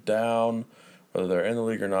let you down, whether they're in the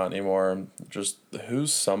league or not anymore, just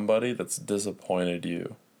who's somebody that's disappointed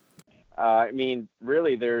you? I mean,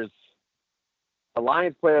 really, there's a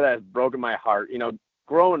Lions player that has broken my heart.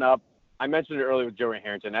 Growing up, I mentioned it earlier with Joey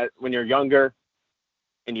Harrington. When you're younger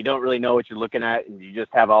and you don't really know what you're looking at, and you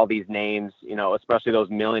just have all these names, especially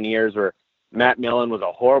those Millen years where Matt Millen was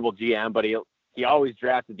a horrible GM, but he always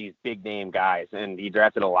drafted these big name guys, and he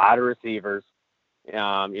drafted a lot of receivers.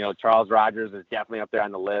 Charles Rogers is definitely up there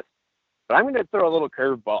on the list. But I'm going to throw a little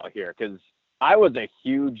curveball here, because I was a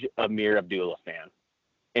huge Amir Abdullah fan.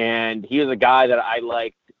 And he was a guy that I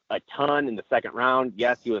liked a ton in the 2nd round.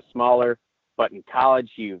 Yes, he was smaller, but in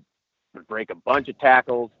college he would break a bunch of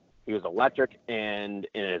tackles. He was electric, and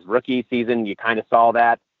in his rookie season, you kind of saw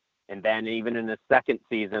that. And then even in his second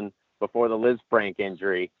season, before the Liz Frank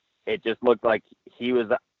injury, it just looked like he was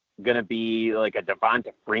going to be like a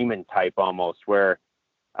Devonta Freeman type almost, where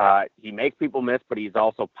he makes people miss, but he's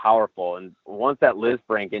also powerful. And once that Liz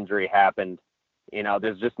Frank injury happened,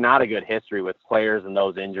 there's just not a good history with players and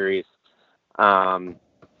those injuries. And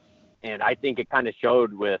I think it kind of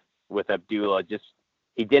showed with Abdullah. Just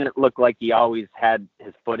he didn't look like he always had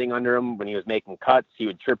his footing under him when he was making cuts. He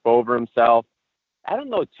would trip over himself. I don't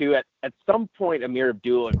know, too. At some point, Ameer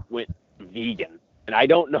Abdullah went vegan. And I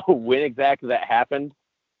don't know when exactly that happened.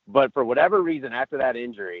 But for whatever reason, after that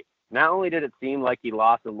injury, not only did it seem like he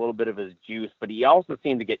lost a little bit of his juice, but he also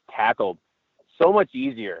seemed to get tackled so much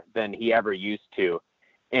easier than he ever used to.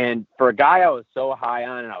 And for a guy I was so high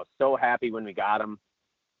on and I was so happy when we got him,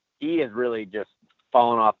 he has really just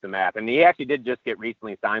fallen off the map. And he actually did just get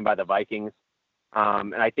recently signed by the Vikings.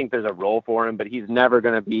 And I think there's a role for him, but he's never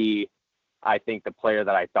going to be, I think, the player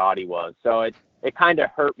that I thought he was. So it kind of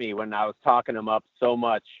hurt me when I was talking him up so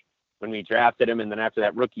much when we drafted him. And then after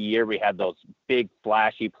that rookie year, we had those big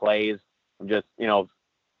flashy plays. Just,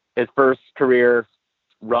 his first career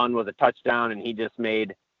run was a touchdown, and he just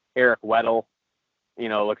made Eric Weddle,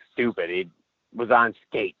 look stupid. He was on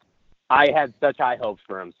skates. I had such high hopes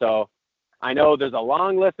for him. So I know there's a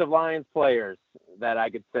long list of Lions players that I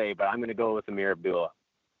could say, but I'm going to go with Ameer Abdullah.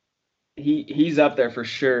 He's up there for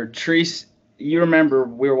sure. Treese, you remember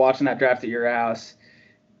we were watching that draft at your house.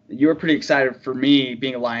 You were pretty excited for me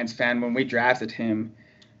being a Lions fan when we drafted him.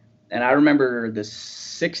 And I remember the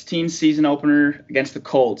 16 season opener against the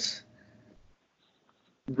Colts.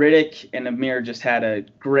 Riddick and Ameer just had a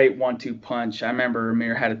great 1-2 punch. I remember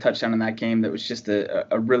Ameer had a touchdown in that game that was just a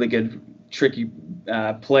really good, tricky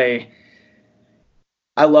play.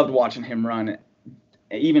 I loved watching him run.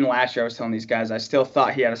 Even last year I was telling these guys I still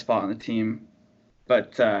thought he had a spot on the team.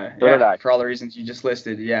 But for all the reasons you just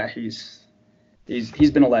listed, yeah, he's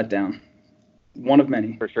been a letdown. One of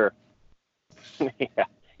many. For sure. Yeah,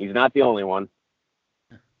 he's not the only one.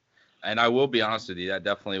 And I will be honest with you, that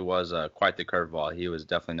definitely was quite the curveball. He was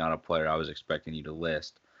definitely not a player I was expecting you to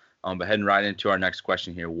list. But heading right into our next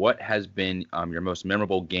question here, what has been your most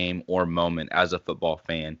memorable game or moment as a football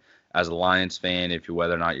fan, as a Lions fan,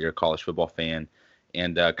 whether or not you're a college football fan?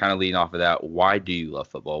 And kind of leading off of that, why do you love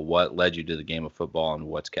football? What led you to the game of football, and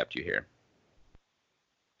what's kept you here?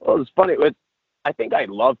 Well, it's funny. I think I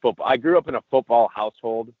love football. I grew up in a football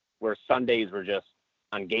household where Sundays were just,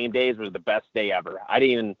 on game days, was the best day ever. I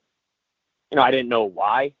didn't know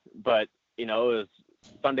why, but, it was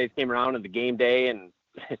Sundays came around and the game day, and,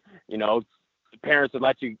 the parents would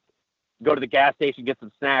let you go to the gas station, get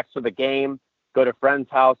some snacks for the game, go to friends'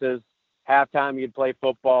 houses. Halftime, you'd play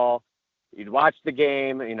football. You'd watch the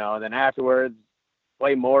game, then afterwards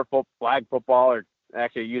play more flag football, or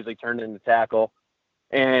actually usually turned into tackle.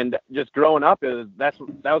 And just growing up, that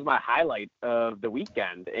was my highlight of the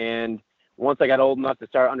weekend. And once I got old enough to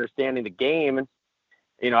start understanding the game,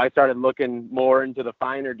 I started looking more into the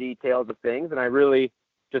finer details of things, and I really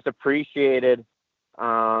just appreciated,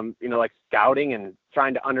 like scouting and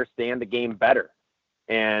trying to understand the game better.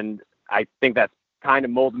 And I think that's kind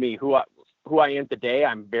of molded me who I am today.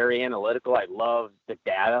 I'm very analytical. I love the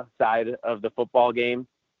data side of the football game.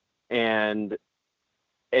 And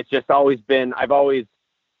it's just always been, I've always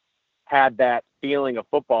had that feeling of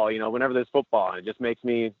football, whenever there's football, and it just makes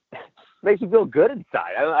me feel good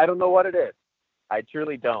inside. I don't know what it is. I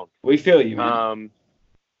truly don't. We feel you, man.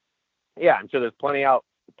 Yeah, I'm sure there's plenty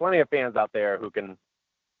of fans out there who can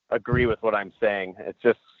agree with what I'm saying. It's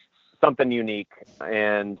just something unique.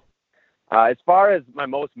 And as far as my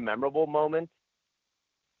most memorable moment,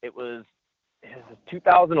 it was the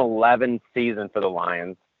 2011 season for the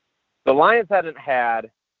Lions. The Lions hadn't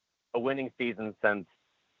had a winning season since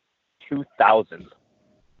 2000.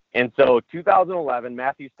 And so 2011,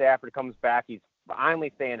 Matthew Stafford comes back. He's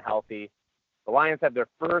finally staying healthy. The Lions have their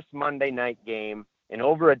first Monday night game in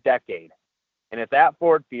over a decade. And it's at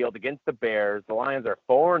Ford Field against the Bears. The Lions are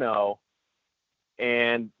 4-0.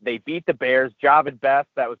 And they beat the Bears. Javid Best,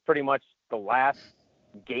 that was pretty much the last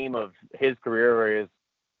game of his career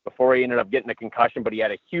before he ended up getting a concussion, but he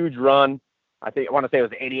had a huge run. I want to say it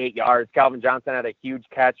was 88 yards. Calvin Johnson had a huge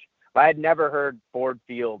catch. But I had never heard Ford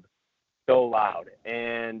Field so loud.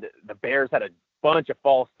 And the Bears had a bunch of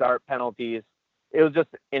false start penalties. It was just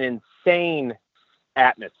an insane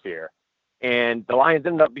atmosphere. And the Lions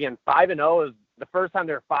ended up being 5-0. It was the first time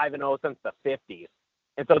they were 5-0 since the 50s.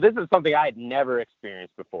 And so this is something I had never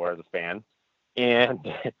experienced before as a fan. And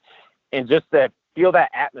just to feel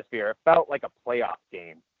that atmosphere, it felt like a playoff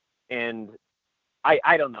game. And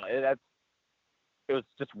I don't know. It was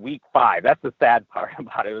just week 5. That's the sad part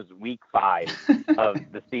about it. It was week 5 of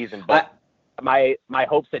the season. But my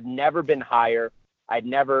hopes had never been higher. I'd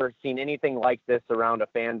never seen anything like this around a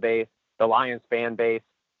fan base, the Lions fan base.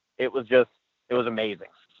 It was amazing.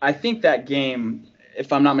 I think that game,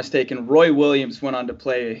 if I'm not mistaken, Roy Williams went on to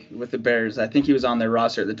play with the Bears. I think he was on their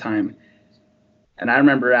roster at the time. And I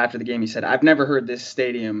remember after the game, he said, "I've never heard this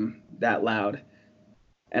stadium that loud."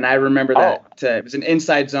 And I remember that it was an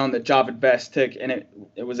inside zone that Javid Best took, and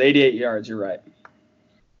it was 88 yards. You're right.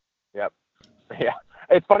 Yep. Yeah.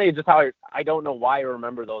 It's funny just how I don't know why I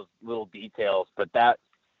remember those little details, but that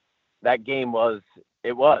game was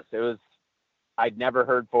I'd never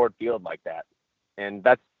heard Ford Field like that. And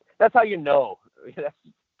that's how you know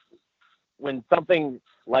when something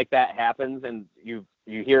like that happens and you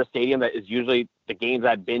hear a stadium that is usually the games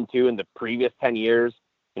I'd been to in the previous 10 years,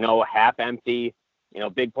 half empty.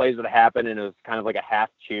 Big plays would happen, and it was kind of like a half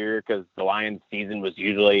cheer because the Lions season was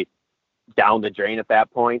usually down the drain at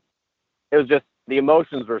that point. It was just, the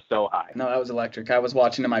emotions were so high. No, that was electric. I was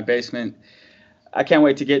watching in my basement. I can't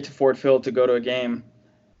wait to get to Ford Field to go to a game.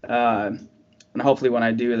 And hopefully when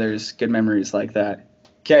I do, there's good memories like that.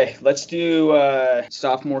 Okay, let's do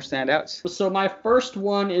sophomore standouts. So my first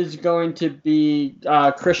one is going to be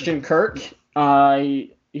Christian Kirk.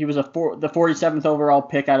 He was the 47th overall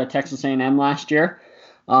pick out of Texas A&M last year.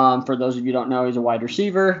 For those of you who don't know, he's a wide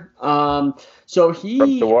receiver. So he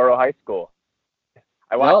from Saguaro High School.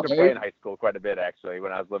 I watched him play in high school quite a bit, actually,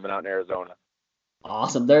 when I was living out in Arizona.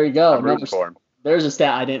 Awesome. There you go. I'm rooting for him. There's a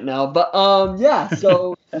stat I didn't know. But, yeah,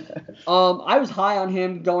 so I was high on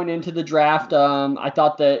him going into the draft. I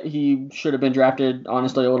thought that he should have been drafted,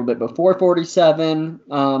 honestly, a little bit before 47.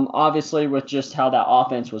 Obviously, with just how that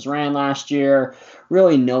offense was ran last year,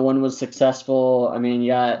 really no one was successful. I mean,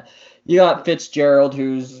 you got Fitzgerald,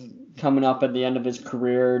 who's coming up at the end of his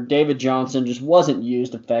career. David Johnson just wasn't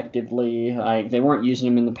used effectively. They weren't using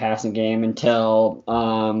him in the passing game until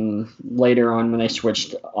later on when they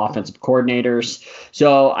switched offensive coordinators.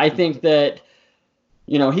 So I think that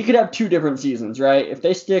he could have 2 different seasons, right? If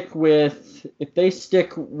they stick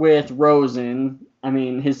with Rosen, I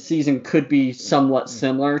mean, his season could be somewhat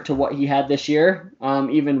similar to what he had this year,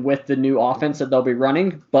 even with the new offense that they'll be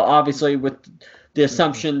running. But obviously with the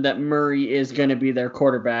assumption that Murray is going to be their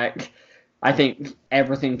quarterback, I think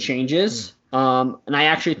everything changes. And I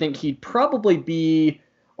actually think he'd probably be,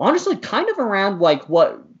 honestly, kind of around like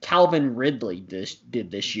what Calvin Ridley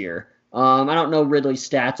did this year. I don't know Ridley's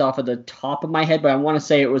stats off of the top of my head, but I want to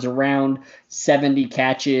say it was around 70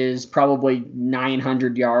 catches, probably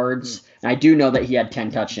 900 yards. And I do know that he had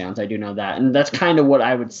 10 touchdowns. I do know that. And that's kind of what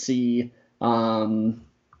I would see him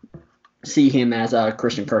as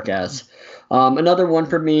Christian Kirk as. Another one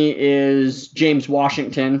for me is James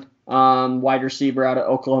Washington, wide receiver out of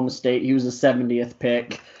Oklahoma State. He was the 70th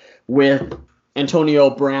pick. With Antonio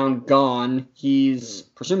Brown gone, he's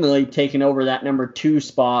presumably taken over that number 2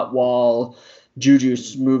 spot while Juju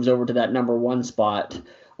moves over to that number 1 spot.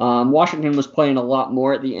 Washington was playing a lot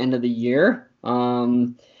more at the end of the year.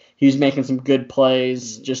 He was making some good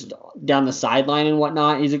plays just down the sideline and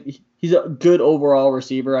whatnot. He's a good overall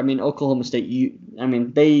receiver. I mean, Oklahoma State,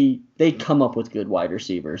 they come up with good wide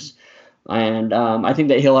receivers. And I think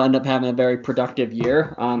that he'll end up having a very productive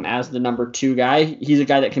year as the number 2 guy. He's a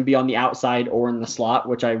guy that can be on the outside or in the slot,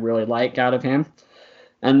 which I really like out of him.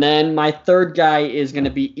 And then my third guy is going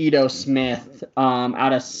to be Ito Smith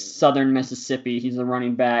out of Southern Mississippi. He's a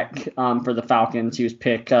running back for the Falcons. He was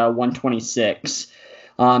picked 126.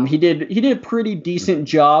 He did a pretty decent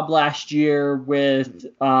job last year with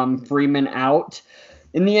Freeman out.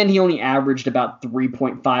 In the end, he only averaged about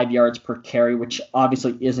 3.5 yards per carry, which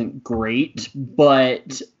obviously isn't great,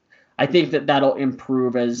 but I think that that'll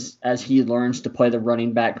improve as he learns to play the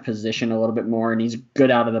running back position a little bit more, and he's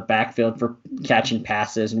good out of the backfield for catching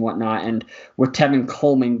passes and whatnot. And with Tevin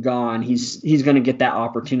Coleman gone, he's going to get that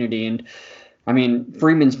opportunity. And I mean,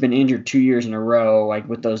 Freeman's been injured 2 years in a row, like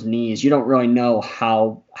with those knees. You don't really know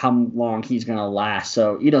how long he's going to last.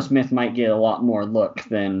 So Ito Smith might get a lot more look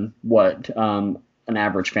than what an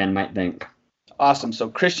average fan might think. Awesome. So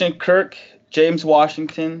Christian Kirk, James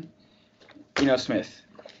Washington, Ito Smith.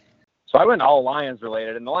 So I went all Lions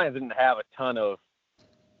related, and the Lions didn't have a ton of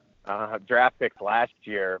draft picks last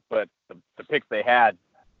year, but the picks they had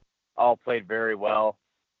all played very well.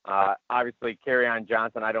 Obviously, Kerryon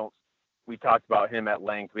Johnson, we talked about him at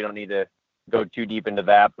length. We don't need to go too deep into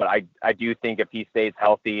that, but I do think if he stays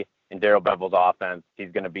healthy in Darrell Bevell's offense,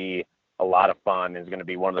 he's going to be a lot of fun. He's going to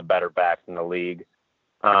be one of the better backs in the league.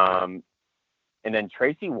 And then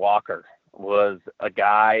Tracy Walker was a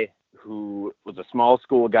guy who was a small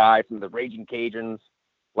school guy from the Raging Cajuns.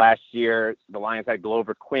 Last year, the Lions had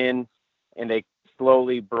Glover Quinn, and they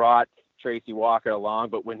slowly brought Tracy Walker along.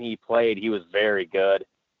 But when he played, he was very good,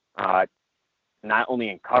 not only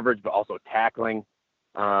in coverage but also tackling.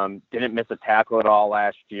 Didn't miss a tackle at all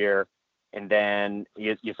last year. And then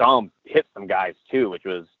you saw him hit some guys too, it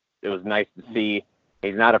was nice to see.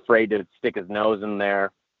 He's not afraid to stick his nose in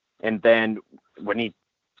there. And then when he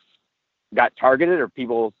got targeted or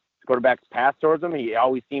quarterbacks passed towards him, he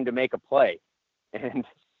always seemed to make a play. And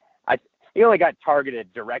he only got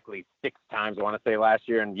targeted directly 6 times, I want to say, last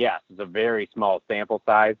year. And yes, it's a very small sample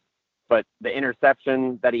size. But the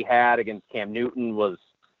interception that he had against Cam Newton was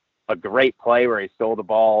a great play where he stole the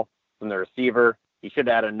ball from the receiver. He should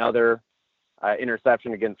have had another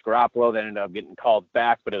interception against Garoppolo that ended up getting called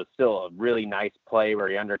back, but it was still a really nice play where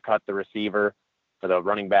he undercut the receiver, or the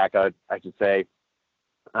running back, I should say.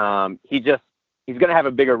 He's going to have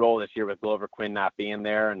a bigger role this year with Glover Quinn not being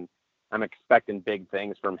there, and I'm expecting big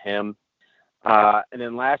things from him. And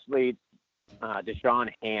then lastly,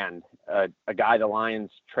 Deshaun Hand, a guy the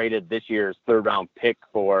Lions traded this year's 3rd-round pick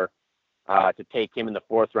for to take him in the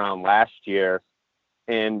 4th round last year.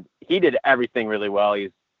 And he did everything really well.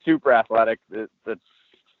 He's super athletic.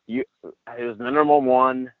 He was the number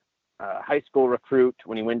 1 high school recruit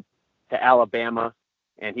when he went to Alabama,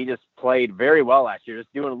 and he just played very well last year,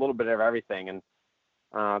 just doing a little bit of everything. And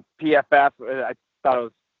PFF, I thought it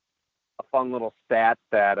was a fun little stat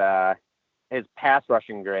that his pass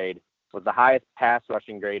rushing grade was the highest pass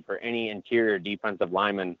rushing grade for any interior defensive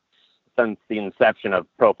lineman since the inception of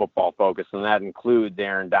Pro Football Focus, and that includes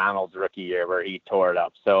Aaron Donald's rookie year where he tore it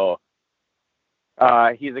up. So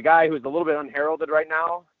he's a guy who's a little bit unheralded right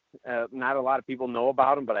now. Not a lot of people know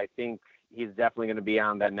about him, but I think he's definitely going to be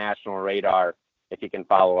on that national radar if he can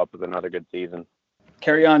follow up with another good season.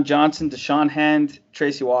 Kerryon Johnson, Deshaun Hand,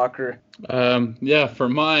 Tracy Walker. Yeah, for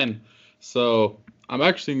mine. So I'm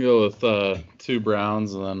actually going to go with 2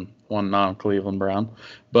 Browns and then 1 non-Cleveland Brown.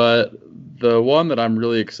 But the one that I'm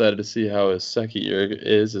really excited to see how his second year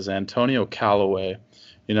is Antonio Callaway.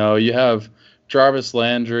 You know, you have Jarvis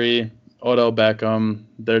Landry, Odell Beckham.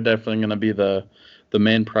 They're definitely going to be the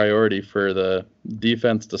main priority for the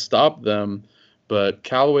defense to stop them. But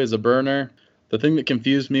Callaway's a burner. The thing that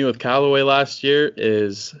confused me with Callaway last year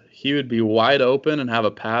is he would be wide open and have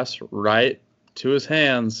a pass right to his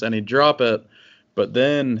hands, and he'd drop it. But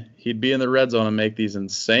then he'd be in the red zone and make these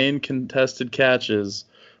insane contested catches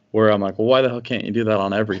where I'm like, well, why the hell can't you do that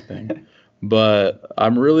on everything? But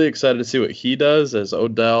I'm really excited to see what he does, as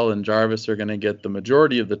Odell and Jarvis are going to get the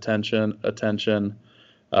majority of the attention.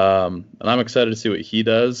 And I'm excited to see what he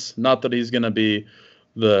does. Not that he's going to be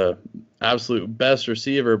the absolute best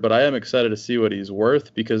receiver, but I am excited to see what he's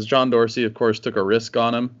worth, because John Dorsey, of course, took a risk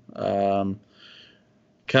on him,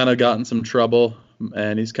 kind of got in some trouble,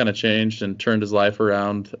 and he's kind of changed and turned his life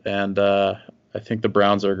around. And I think the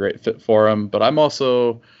Browns are a great fit for him. But I'm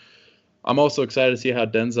also excited to see how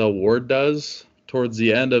Denzel Ward does towards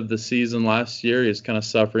the end of the season last year. He's kind of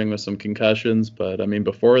suffering with some concussions, but I mean,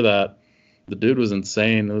 before that, the dude was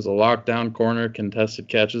insane. It was a lockdown corner, contested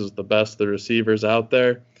catches with the best of the receivers out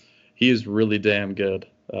there. He's really damn good.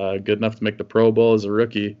 Good enough to make the Pro Bowl as a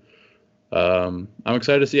rookie. I'm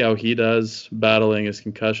excited to see how he does battling his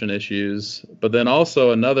concussion issues. But then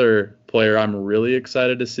also another player I'm really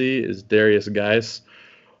excited to see is Darius Geis.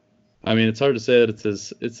 I mean, it's hard to say that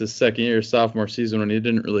it's his second year, sophomore season, when he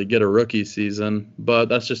didn't really get a rookie season, but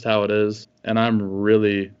that's just how it is. And I'm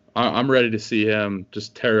ready to see him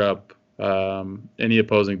just tear up any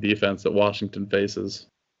opposing defense that Washington faces.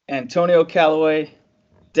 Antonio Callaway,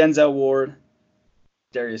 Denzel Ward,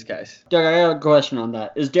 Darius Geis. Doug, I got a question on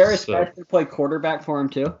that. Is Darius Geis going to play quarterback for him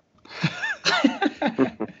too?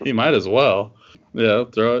 He might as well. Yeah,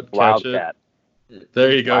 throw it, catch Wildcat. it.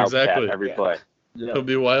 There you go, Wildcat exactly. every play. Yeah. He'll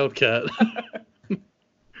be Wildcat.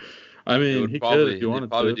 I mean, he could if you wanted to.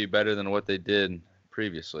 Probably do better than what they did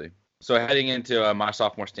previously. So heading into my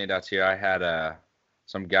sophomore standouts here, I had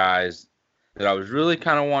some guys that I was really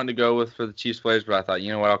kind of wanting to go with for the Chiefs players, but I thought,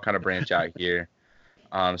 you know what, I'll kind of branch out here.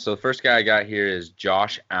 So the first guy I got here is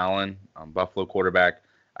Josh Allen, Buffalo quarterback.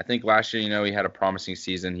 I think last year, he had a promising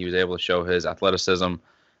season. He was able to show his athleticism.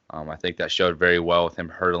 I think that showed very well with him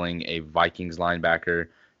hurdling a Vikings linebacker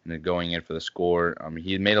and then going in for the score.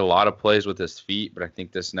 He made a lot of plays with his feet, but I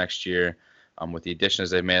think this next year, with the additions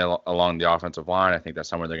they've made along the offensive line, I think that's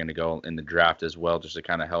somewhere they're going to go in the draft as well, just to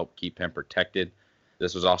kind of help keep him protected.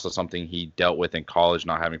 This was also something he dealt with in college,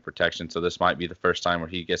 not having protection. So this might be the first time where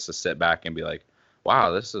he gets to sit back and be like, wow,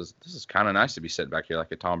 this is kind of nice to be sitting back here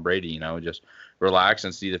like a Tom Brady, just relax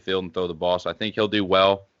and see the field and throw the ball. So I think he'll do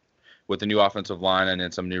well. with the new offensive line and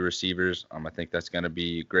then some new receivers, I think that's going to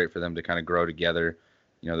be great for them to kind of grow together.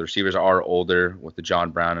 The receivers are older with the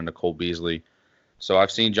John Brown and Nicole Beasley. So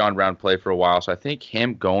I've seen John Brown play for a while, so I think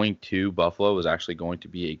him going to Buffalo is actually going to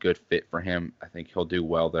be a good fit for him. I think he'll do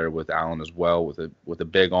well there with Allen as well, with a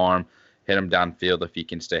big arm, hit him downfield if he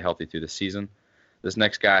can stay healthy through the season. This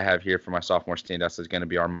next guy I have here for my sophomore standouts is going to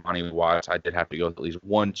be Armani Watts. I did have to go with at least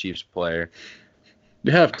one Chiefs player.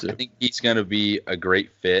 You have to. I think he's going to be a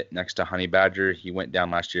great fit next to Honey Badger. He went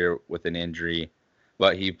down last year with an injury,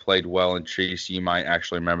 but he played well in Treese. You might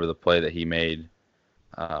actually remember the play that he made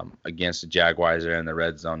against the Jaguars there in the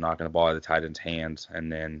red zone, knocking the ball out of the tight end's hands,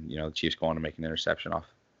 and then the Chiefs go on to make an interception off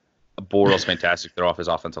a Bortles fantastic throw off his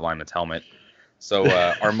offensive lineman's helmet. So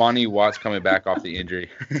Armani Watts coming back off the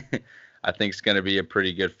injury, I think it's going to be a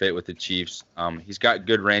pretty good fit with the Chiefs. He's got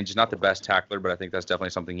good range. He's not the best tackler, but I think that's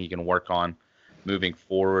definitely something he can work on moving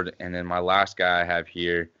forward. And then my last guy I have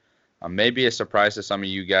here, may be a surprise to some of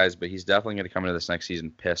you guys, but he's definitely going to come into this next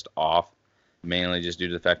season pissed off, mainly just due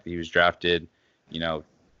to the fact that he was drafted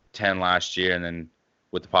 10 last year, and then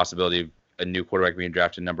with the possibility of a new quarterback being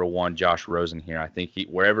drafted number 1, Josh Rosen here. I think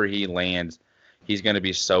wherever he lands, he's going to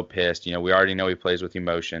be so pissed. We already know he plays with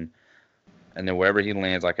emotion. And then wherever he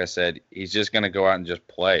lands, like I said, he's just going to go out and just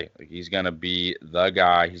play. He's going to be the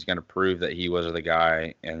guy. He's going to prove that he was the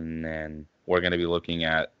guy. And then we're going to be looking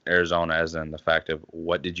at Arizona as in the fact of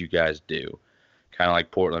what did you guys do? Kind of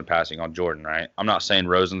like Portland passing on Jordan, right? I'm not saying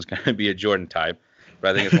Rosen's going to be a Jordan type, but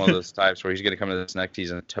I think it's one of those types where he's going to come to this next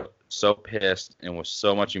season so pissed and with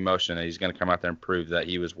so much emotion that he's going to come out there and prove that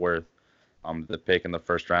he was worth the pick in the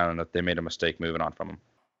first round and that they made a mistake moving on from him.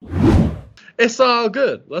 It's all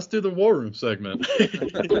good. Let's do the War Room segment.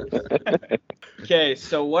 Okay,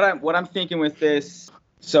 so what I'm thinking with this,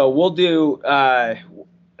 so we'll do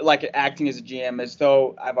like acting as a GM as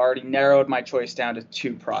though I've already narrowed my choice down to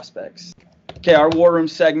 2 prospects. Okay, our War Room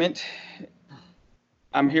segment.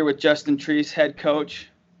 I'm here with Justin Treese, head coach.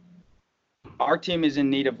 Our team is in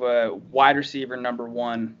need of a wide receiver number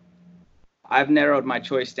 1. I've narrowed my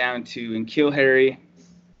choice down to N'Keal Harry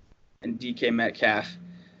and DK Metcalf.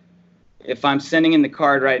 If I'm sending in the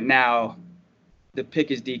card right now, the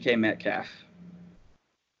pick is DK Metcalf.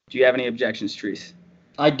 Do you have any objections, Treese?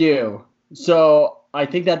 I do. So I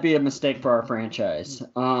think that'd be a mistake for our franchise.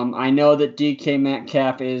 I know that DK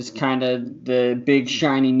Metcalf is kind of the big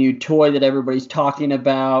shiny new toy that everybody's talking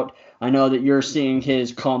about. I know that you're seeing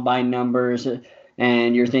his combine numbers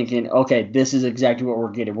and you're thinking, okay, this is exactly what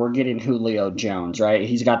we're getting. We're getting Julio Jones, right?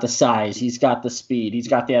 He's got the size, he's got the speed, he's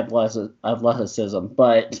got the athleticism,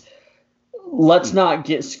 but let's not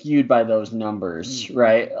get skewed by those numbers,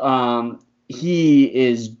 right? He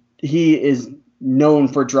is known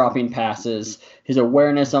for dropping passes. His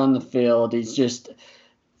awareness on the field,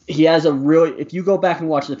 he has a really, if you go back and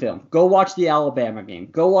watch the film, go watch the Alabama game,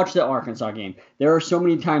 go watch the Arkansas game. There are so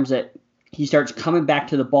many times that he starts coming back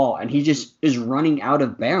to the ball and he just is running out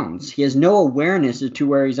of bounds. He has no awareness as to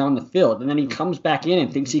where he's on the field. And then he comes back in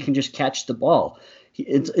and thinks he can just catch the ball.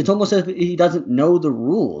 It's almost as if he doesn't know the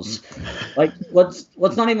rules. Like, let's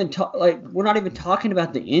not even talk. Like, we're not even talking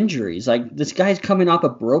about the injuries. Like, this guy's coming off a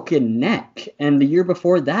broken neck, and the year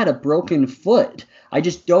before that, a broken foot. I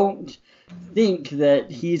just don't think that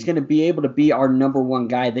he's going to be able to be our number 1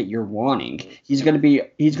 guy that you're wanting. He's going to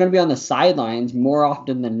be on the sidelines more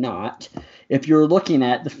often than not. If you're looking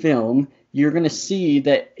at the film, you're going to see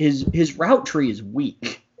that his route tree is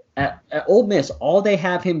weak. At Ole Miss, all they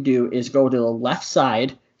have him do is go to the left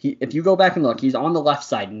side. If you go back and look, he's on the left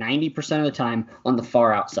side 90% of the time on the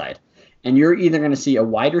far outside. And you're either going to see a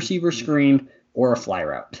wide receiver screen or a fly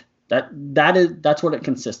route. That's what it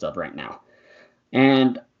consists of right now.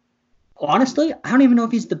 And honestly, I don't even know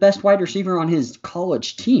if he's the best wide receiver on his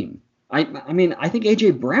college team. I mean, I think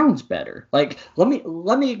A.J. Brown's better. Like, let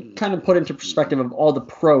me kind of put into perspective of all the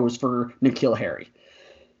pros for N'Keal Harry.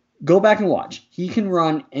 Go back and watch. He can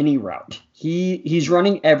run any route. He's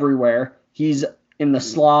running everywhere. He's in the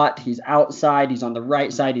slot. He's outside. He's on the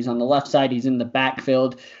right side. He's on the left side. He's in the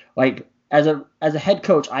backfield. Like, as a head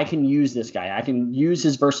coach, I can use this guy. I can use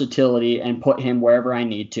his versatility and put him wherever I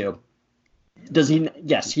need to. Does he?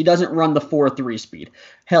 Yes, he doesn't run the 4.3 speed.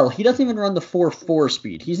 Hell, he doesn't even run the 4.4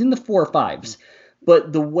 speed. He's in the 4.5s.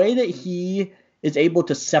 But the way that he is able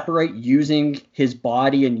to separate using his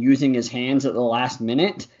body and using his hands at the last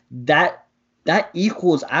minute, that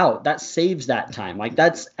equals out. That saves that time. Like,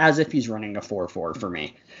 that's as if he's running a 4.4 for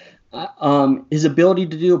me. His ability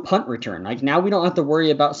to do a punt return. Like, now we don't have to worry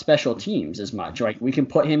about special teams as much. Like, we can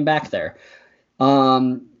put him back there.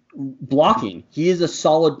 Blocking. He is a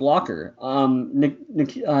solid blocker.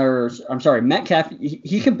 Metcalf,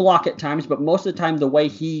 he can block at times, but most of the time the way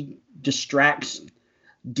he distracts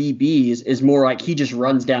DBs is more like he just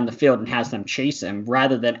runs down the field and has them chase him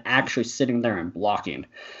rather than actually sitting there and blocking.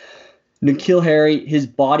 N'Keal Harry, his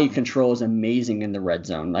body control is amazing in the red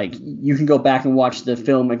zone. Like, you can go back and watch the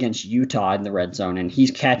film against Utah in the red zone, and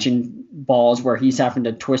he's catching balls where he's having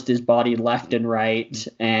to twist his body left and right,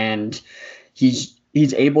 and he's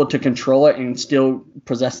able to control it and still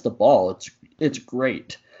possess the ball. It's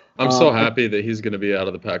great. I'm so happy that he's going to be out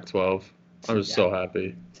of the Pac-12. I'm just so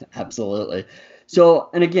happy. Absolutely.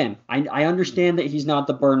 So, and again, I understand that he's not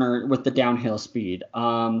the burner with the downhill speed.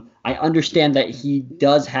 I understand that he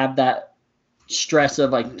does have that stress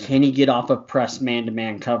of, like, can he get off of press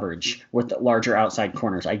man-to-man coverage with the larger outside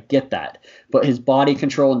corners? I get that. But his body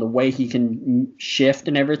control and the way he can shift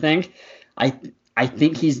and everything, I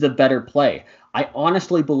think he's the better play. I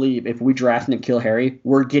honestly believe if we draft N'Keal Harry,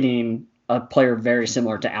 we're getting a player very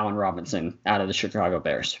similar to Allen Robinson out of the Chicago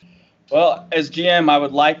Bears. Well, as GM, I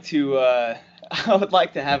would like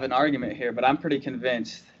to have an argument here, but I'm pretty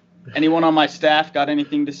convinced. Anyone on my staff got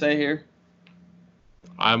anything to say here?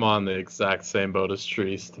 I'm on the exact same boat as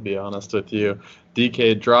Treese, to be honest with you.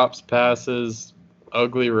 DK drops passes,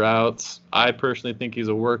 ugly routes. I personally think he's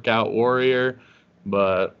a workout warrior,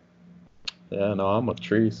 but yeah, no, I'm with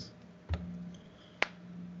Treese.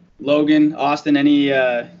 Logan, Austin, any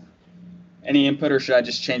input, or should I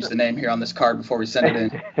just change the name here on this card before we send it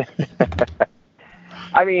in?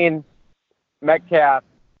 I mean, Metcalf,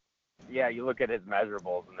 yeah, you look at his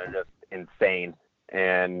measurables and they're just insane.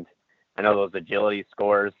 And I know those agility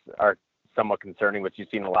scores are somewhat concerning, but you've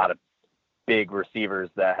seen a lot of big receivers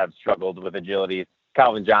that have struggled with agilities.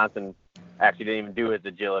 Calvin Johnson actually didn't even do his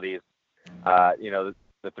agilities, the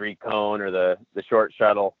 3-cone or the short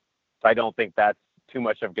shuttle. So I don't think that's too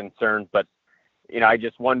much of concern. But, I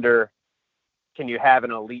just wonder, can you have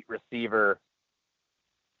an elite receiver?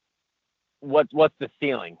 What's the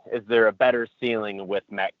ceiling? Is there a better ceiling with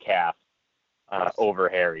Metcalf over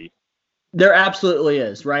Harry? There absolutely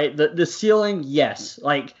is, right? The ceiling, yes.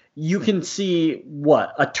 Like, you can see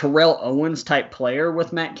a Terrell Owens type player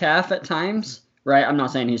with Metcalf at times, right? I'm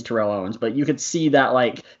not saying he's Terrell Owens, but you could see that,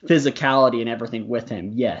 like, physicality and everything with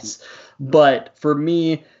him, yes. But for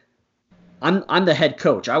me, I'm the head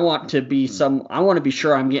coach. I want to be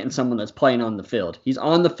sure I'm getting someone that's playing on the field. He's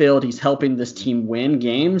on the field, he's helping this team win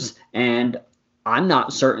games, and I'm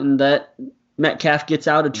not certain that Metcalf gets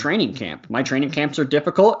out of training camp. My training camps are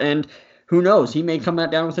difficult, and who knows? He may come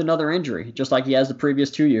down with another injury, just like he has the previous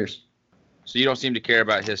 2 years. So you don't seem to care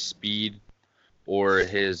about his speed or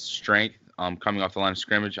his strength coming off the line of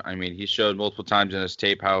scrimmage. I mean, he showed multiple times in his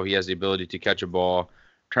tape how he has the ability to catch a ball,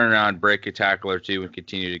 turn around, break a tackle or two, and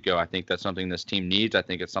continue to go. I think that's something this team needs. I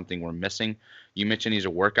think it's something we're missing. You mentioned he's a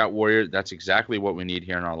workout warrior. That's exactly what we need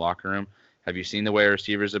here in our locker room. Have you seen the way our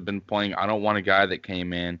receivers have been playing? I don't want a guy that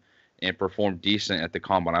came in and performed decent at the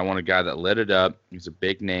combine. I want a guy that lit it up. He's a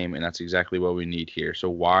big name, and that's exactly what we need here. So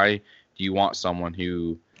why do you want someone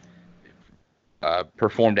who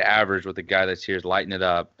performed average with a guy that's here lighting it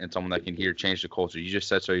up and someone that can here change the culture? You just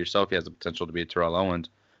said so yourself. He has the potential to be a Terrell Owens.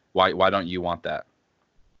 Why don't you want that?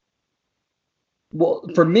 Well,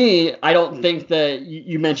 for me, I don't think that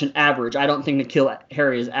you mentioned average. I don't think N'Keal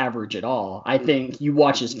Harry is average at all. I think you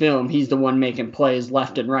watch his film, he's the one making plays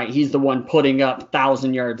left and right. He's the one putting up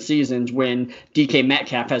 1,000-yard seasons when DK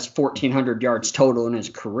Metcalf has 1,400 yards total in his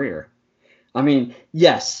career. I mean,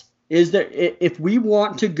 yes, if we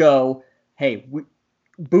want to go, hey,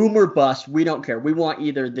 boom or bust, we don't care. We want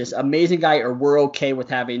either this amazing guy or we're okay with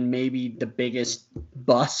having maybe the biggest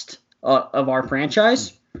bust of our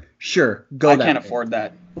franchise. Sure, go. I can't afford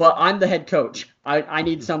that. Well, I'm the head coach. I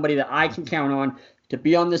need somebody that I can count on to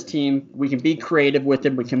be on this team. We can be creative with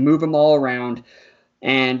him. We can move him all around.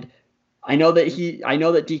 And I know that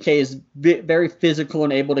DK is very physical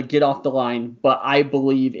and able to get off the line, but I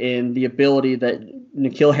believe in the ability that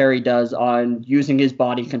N'Keal Harry does on using his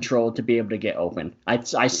body control to be able to get open.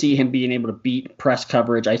 I see him being able to beat press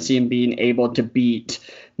coverage. I see him being able to beat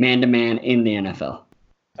man-to-man in the NFL.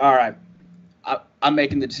 All right. I'm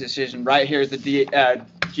making the decision. Right here is the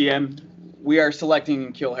GM. We are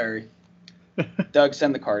selecting N'Keal Harry. Doug,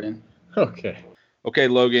 send the card in. Okay,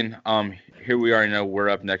 Logan. Here we are. We're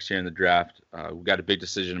up next year in the draft. We've got a big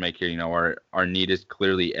decision to make here. Our need is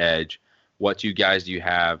clearly edge. What two guys do you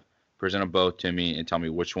have? Present them both to me and tell me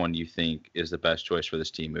which one you think is the best choice for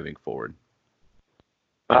this team moving forward.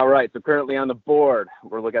 All right. So currently on the board,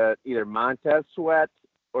 we're looking at either Montez Sweat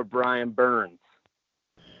or Brian Burns.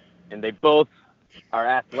 And they both are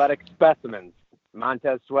athletic specimens.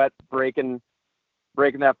 Montez Sweat breaking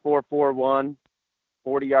that 4.41,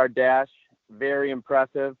 40-yard dash, very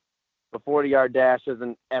impressive. The 40-yard dash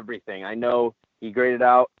isn't everything. I know He graded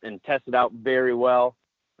out and tested out very well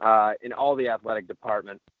in all the athletic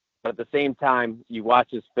departments. But at the same time, you watch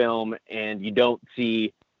his film and you don't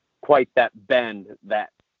see quite that bend that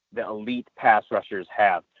the elite pass rushers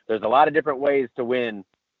have. There's a lot of different ways to win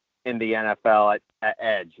in the NFL at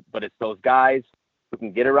edge, but it's those guys who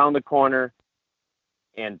can get around the corner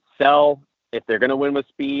and sell. If they're going to win with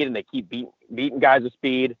speed and they keep beating guys with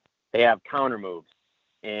speed, they have counter moves.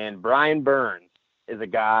 And Brian Burns is a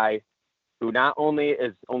guy who not only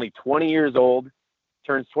is only 20 years old,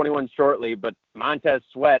 turns 21 shortly, but Montez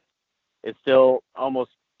Sweat is still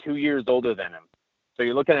almost 2 years older than him. So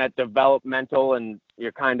you're looking at developmental and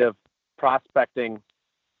you're kind of prospecting,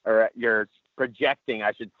 or you're projecting,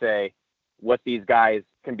 I should say, what these guys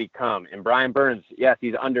can become. And Brian Burns, yes,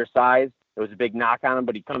 he's undersized. There was a big knock on him,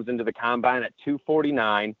 but he comes into the combine at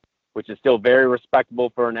 249, which is still very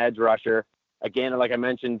respectable for an edge rusher. Again, like I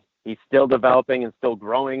mentioned, he's still developing and still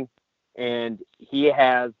growing, and he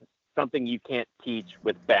has something you can't teach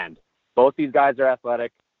with bend. Both these guys are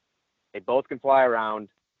athletic. They both can fly around,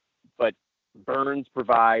 but Burns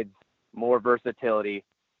provides more versatility.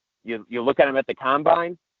 You look at him at the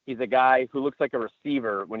combine, he's a guy who looks like a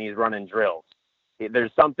receiver when he's running drills.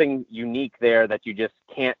 There's something unique there that you just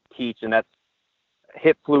can't teach, and that's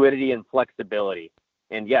hip fluidity and flexibility.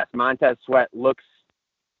 And yes, Montez Sweat looks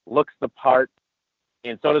the part,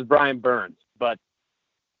 and so does Brian Burns. But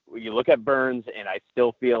you look at Burns, and I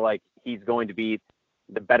still feel like he's going to be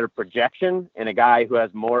the better projection and a guy who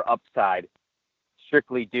has more upside,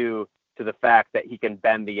 strictly due to the fact that he can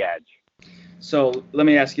bend the edge. So let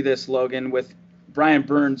me ask you this, Logan. With Brian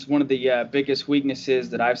Burns, one of the biggest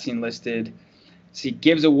weaknesses that I've seen listed is he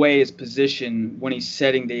gives away his position when he's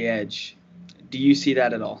setting the edge. Do you see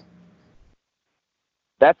that at all?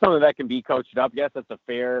 That's something that can be coached up. Yes, that's a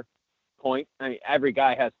fair point. I mean, every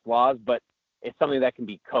guy has flaws, but it's something that can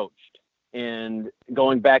be coached. And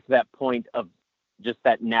going back to that point of just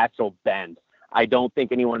that natural bend, I don't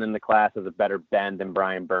think anyone in the class has a better bend than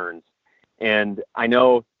Brian Burns. And I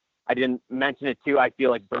know I didn't mention it too. I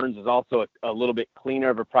feel like Burns is also a little bit cleaner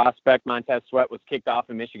of a prospect. Montez Sweat was kicked off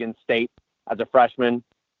in Michigan State as a freshman.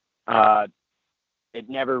 It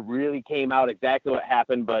never really came out exactly what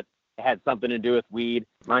happened, but it had something to do with weed.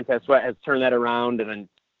 Montez Sweat has turned that around and then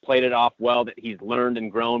played it off well, that he's learned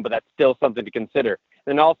and grown, but that's still something to consider.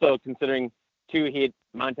 And also considering too,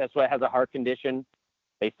 Montez Sweat has a heart condition.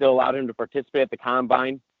 They still allowed him to participate at the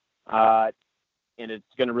combine. And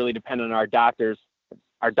it's going to really depend on our doctors.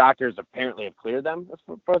 Our doctors apparently have cleared them as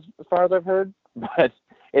far as I've heard, but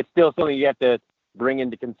it's still something you have to bring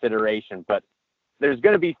into consideration. But there's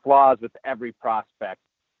going to be flaws with every prospect.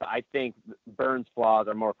 But I think Burns' flaws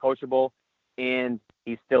are more coachable, and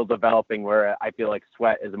he's still developing, where I feel like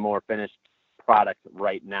Sweat is a more finished product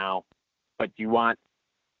right now. But you want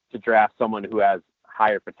to draft someone who has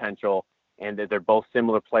higher potential, and they're both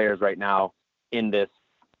similar players right now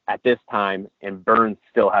at this time, and Burns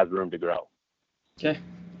still has room to grow. Okay.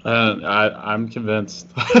 I'm convinced.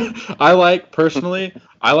 I like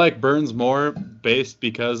Burns more based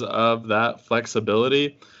because of that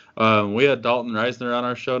flexibility. We had Dalton Reisner on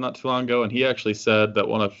our show not too long ago, and he actually said that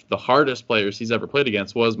one of the hardest players he's ever played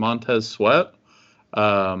against was Montez Sweat,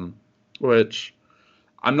 which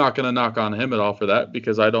I'm not going to knock on him at all for that,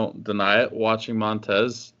 because I don't deny it. Watching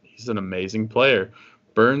Montez, he's an amazing player.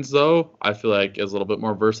 Burns, though, I feel like is a little bit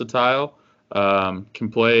more versatile.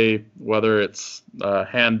 Can play whether it's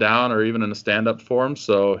hand down or even in a stand-up form.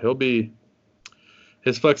 So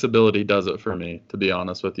his flexibility does it for me, to be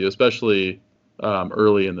honest with you, especially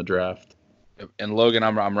early in the draft. And Logan,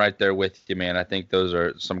 I'm right there with you, man. I think those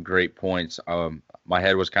are some great points. My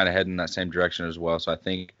head was kind of heading in that same direction as well. So I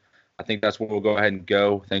think that's where we'll go ahead and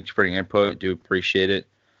go. Thank you for your input. Do appreciate it.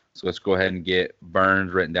 So let's go ahead and get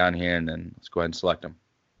Burns written down here, and then let's go ahead and select him.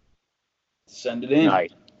 Send it in.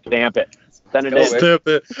 Nice. Stamp it. Send it in. Stamp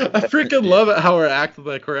it. I freaking love it how we're acting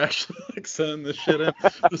like we're actually like sending this shit in.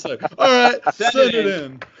 Just like, all right, send it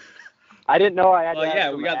in. I didn't know I had to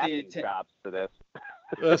have we got the chops for this.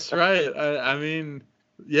 That's right. I mean,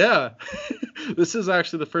 yeah. This is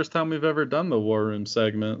actually the first time we've ever done the War Room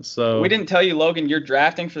segment. So we didn't tell you, Logan, you're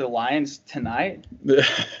drafting for the Lions tonight.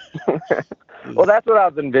 Well, that's what I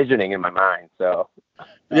was envisioning in my mind. So.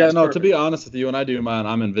 Yeah, no, perfect. To be honest with you, when I do mine,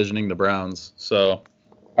 I'm envisioning the Browns. So,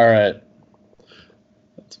 all right.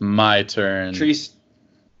 It's my turn. Treese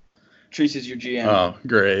is your GM. Oh,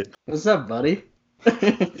 great. What's up, buddy?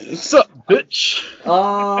 What's up, bitch?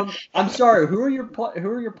 I'm sorry. Who are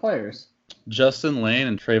your players? Justin Lane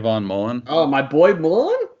and Trayvon Mullen. Oh, my boy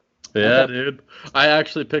Mullen? Yeah, okay. Dude. I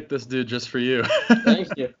actually picked this dude just for you. Thank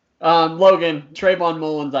you. Logan, Trayvon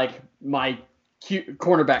Mullen's like my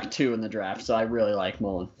cornerback 2 in the draft, so I really like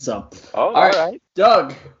Mullen. So, all right.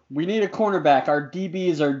 Doug, we need a cornerback. Our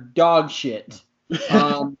DBs are dog shit.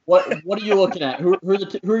 What are you looking at? Who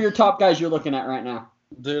are your top guys you're looking at right now?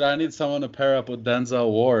 Dude, I need someone to pair up with Denzel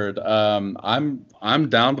Ward. I'm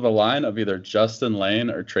down to the line of either Justin Lane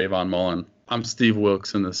or Trayvon Mullen. I'm Steve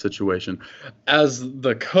Wilkes in this situation. As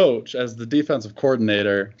the coach, as the defensive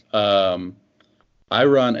coordinator, I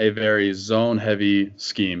run a very zone-heavy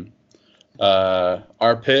scheme.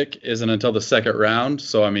 Our pick isn't until the second round,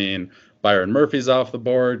 so I mean, Byron Murphy's off the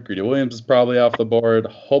board, Greedy Williams is probably off the board, a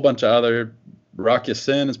whole bunch of other, Rock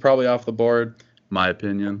Ya-Sin is probably off the board, my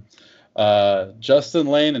opinion. Justin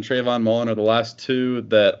Lane and Trayvon Mullen are the last two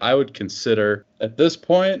that I would consider. At this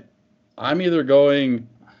point, I'm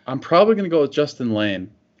probably going to go with Justin Lane.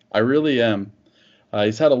 I really am.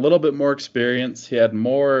 He's had a little bit more experience. He had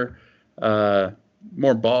more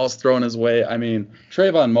balls thrown his way. I mean,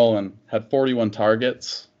 Trayvon Mullen had 41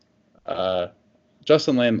 targets.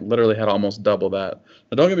 Justin Lane literally had almost double that.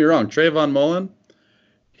 Now, don't get me wrong, Trayvon Mullen,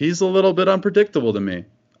 he's a little bit unpredictable to me.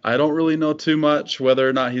 I don't really know too much whether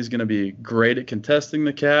or not he's going to be great at contesting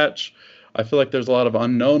the catch. I feel like there's a lot of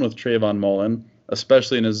unknown with Trayvon Mullen,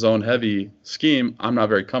 especially in his zone-heavy scheme. I'm not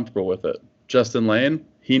very comfortable with it. Justin Lane,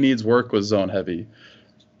 he needs work with zone-heavy.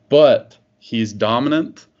 But he's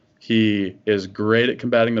dominant. He is great at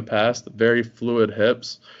combating the pass, very fluid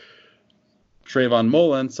hips. Trayvon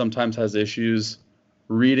Mullen sometimes has issues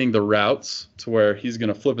reading the routes to where he's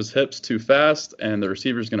going to flip his hips too fast and the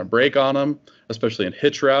receiver's going to break on him, especially in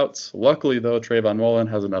hitch routes. Luckily, though, Trayvon Mullen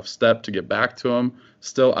has enough step to get back to him.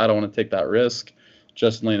 Still, I don't want to take that risk.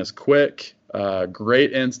 Justin Lane is quick,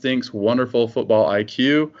 great instincts, wonderful football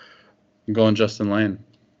IQ. I'm going Justin Lane.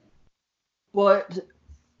 But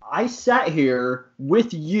I sat here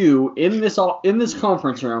with you in this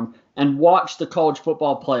conference room and watched the college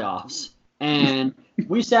football playoffs, and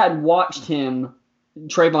we sat and watched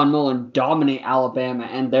Trayvon Mullen dominate Alabama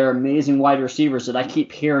and their amazing wide receivers that I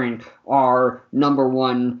keep hearing are number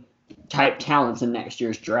one type talents in next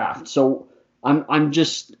year's draft. So I'm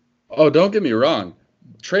just. Oh, don't get me wrong.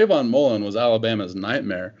 Trayvon Mullen was Alabama's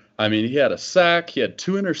nightmare. I mean, he had a sack, he had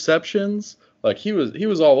 2 interceptions. Like he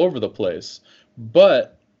was all over the place.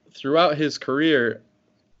 But throughout his career,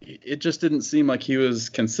 it just didn't seem like he was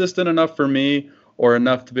consistent enough for me or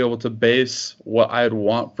enough to be able to base what I'd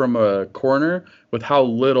want from a corner with how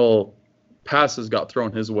little passes got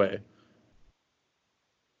thrown his way.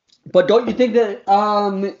 But don't you think that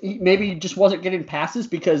maybe he just wasn't getting passes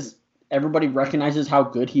because everybody recognizes how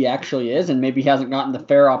good he actually is and maybe he hasn't gotten the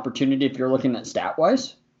fair opportunity if you're looking at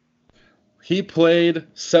stat-wise? He played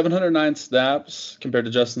 709 snaps compared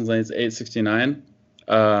to Justin Lane's 869.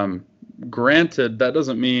 Granted, that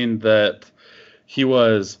doesn't mean that he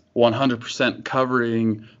was 100%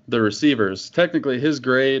 covering the receivers. Technically, his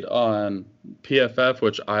grade on PFF,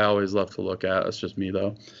 which I always love to look at, it's just me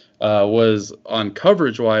though, was on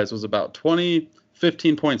coverage-wise was about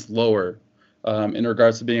 15 points lower in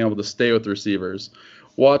regards to being able to stay with receivers.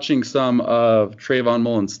 Watching some of Trayvon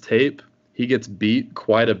Mullen's tape, he gets beat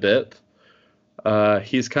quite a bit.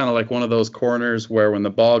 He's kind of like one of those corners where when the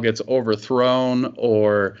ball gets overthrown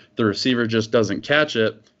or the receiver just doesn't catch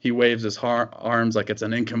it, he waves his arms like it's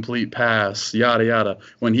an incomplete pass, yada, yada,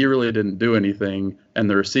 when he really didn't do anything and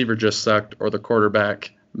the receiver just sucked or the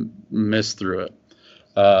quarterback missed through it.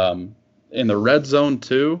 In the red zone,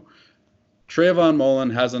 too, Trayvon Mullen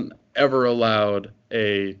hasn't ever allowed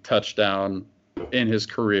a touchdown in his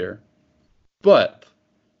career. But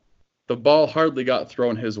the ball hardly got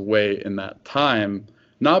thrown his way in that time,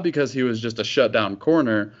 not because he was just a shutdown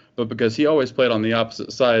corner, but because he always played on the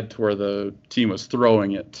opposite side to where the team was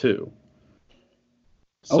throwing it to.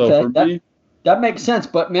 So okay, for me, that makes sense.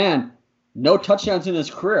 But man, no touchdowns in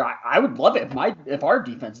his career. I would love it if our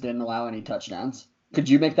defense didn't allow any touchdowns. Could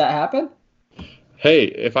you make that happen? Hey,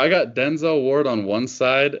 if I got Denzel Ward on one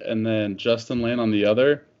side and then Justin Lane on the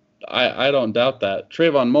other, I don't doubt that.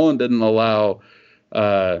 Trayvon Mullen didn't allow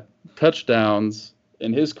touchdowns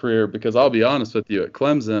in his career because I'll be honest with you, at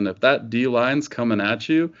Clemson, if that D-line's coming at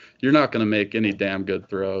you, you're not going to make any damn good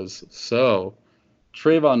throws. So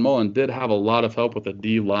Trayvon Mullen did have a lot of help with the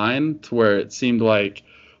D-line to where it seemed like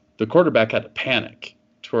the quarterback had to panic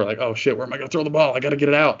to where like, oh shit, where am I going to throw the ball? I got to get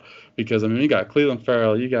it out. Because, I mean, you got Cleveland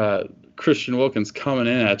Farrell, you got Christian Wilkins coming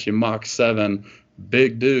in at you, Mach 7,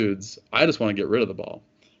 big dudes. I just want to get rid of the ball.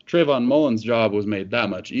 Trayvon Mullen's job was made that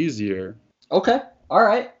much easier. Okay. All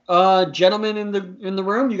right. Gentlemen in the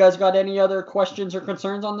room, you guys got any other questions or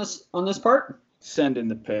concerns on this part? Send in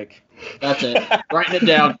the pick. That's it. Writing it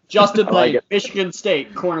down. Justin Lane, Michigan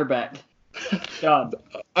State, cornerback. Done.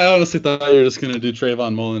 I honestly thought you were just gonna do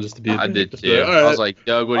Trayvon Mullen just to be. I did just too. be like, all I right. was like,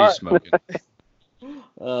 Doug, what are you smoking?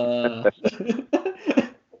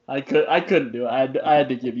 I couldn't do it. I had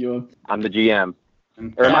to give you him. I'm the GM.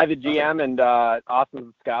 Or am I the GM and Austin's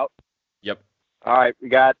the scout? Yep. All right, we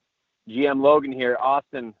got GM Logan here.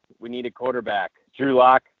 Austin, we need a quarterback. Drew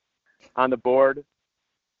Lock on the board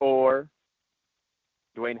or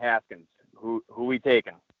Dwayne Haskins. Who we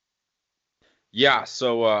taking? Yeah,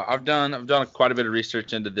 so I've done quite a bit of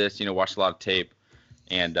research into this. Watched a lot of tape,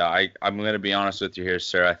 and I'm going to be honest with you here,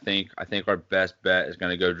 sir. I think our best bet is going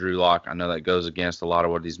to go Drew Lock. I know that goes against a lot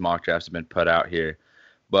of what these mock drafts have been put out here,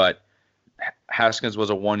 but Haskins was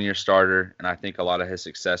a one-year starter, and I think a lot of his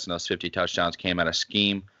success in those 50 touchdowns came out of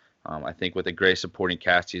scheme. I think with a great supporting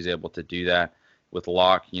cast, he's able to do that. With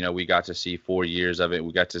Lock, we got to see 4 years of it.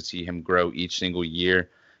 We got to see him grow each single year.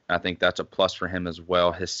 I think that's a plus for him as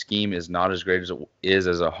well. His scheme is not as great as it is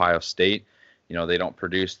as Ohio State. They don't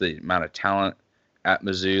produce the amount of talent at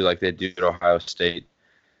Mizzou like they do at Ohio State.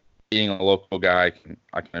 Being a local guy,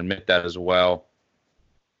 I can admit that as well.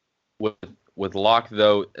 With Locke,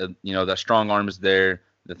 though, that strong arm is there.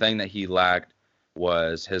 The thing that he lacked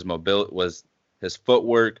was his mobility, was his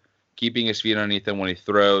footwork, keeping his feet underneath him when he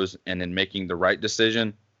throws, and then making the right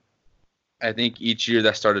decision. I think each year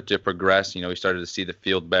that started to progress. He started to see the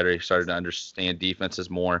field better. He started to understand defenses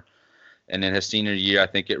more. And in his senior year, I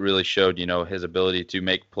think it really showed, his ability to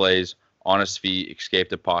make plays on his feet, escape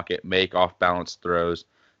the pocket, make off-balance throws.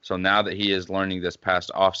 So now that he is learning this past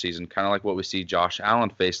offseason, kind of like what we see Josh Allen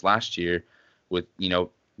face last year with,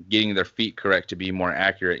 getting their feet correct to be more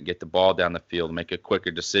accurate and get the ball down the field, make a quicker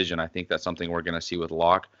decision. I think that's something we're going to see with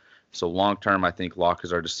Locke. So long-term, I think Locke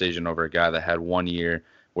is our decision over a guy that had 1 year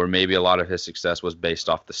where maybe a lot of his success was based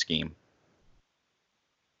off the scheme.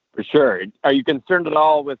 For sure. Are you concerned at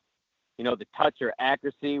all with, the touch or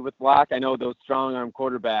accuracy with Locke? I know those strong arm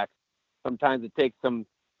quarterbacks, sometimes it takes some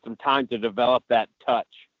time to develop that touch.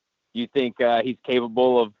 Do you think he's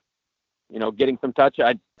capable of, getting some touch?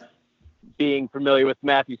 Being familiar with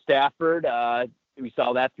Matthew Stafford, we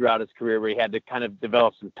saw that throughout his career where he had to kind of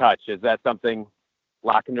develop some touch. Is that something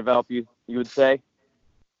Locke can develop, you would say?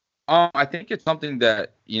 I think it's something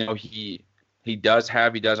that, he does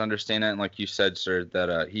have. He does understand that. And like you said, sir,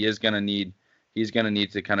 that he's going to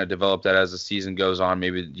need to kind of develop that as the season goes on,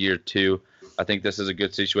 maybe year 2. I think this is a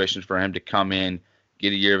good situation for him to come in,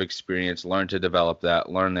 get a year of experience, learn to develop that,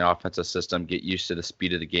 learn the offensive system, get used to the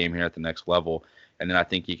speed of the game here at the next level. And then I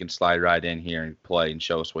think he can slide right in here and play and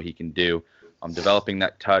show us what he can do. Developing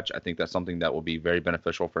that touch, I think that's something that will be very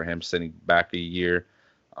beneficial for him sitting back a year.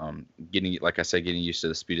 Getting used to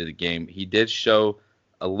the speed of the game. He did show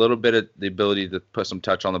a little bit of the ability to put some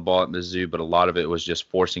touch on the ball at Mizzou, but a lot of it was just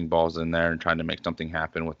forcing balls in there and trying to make something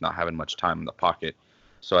happen with not having much time in the pocket.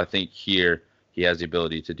 So I think here he has the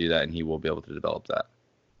ability to do that, and he will be able to develop that.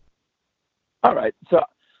 All right. So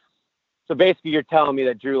basically you're telling me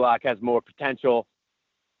that Drew Lock has more potential,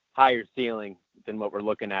 higher ceiling than what we're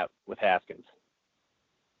looking at with Haskins.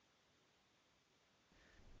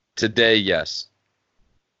 Today, yes.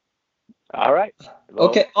 All right. Well,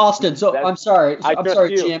 Okay, Austin. So I'm sorry, I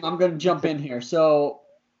trust you. Jim. I'm going to jump in here. So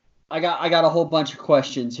I got a whole bunch of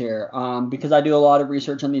questions here because I do a lot of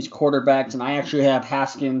research on these quarterbacks, and I actually have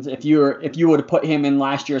Haskins. If you would have put him in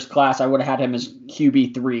last year's class, I would have had him as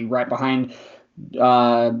QB3, right behind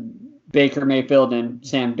Baker Mayfield and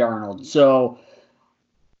Sam Darnold. So,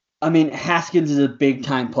 I mean, Haskins is a big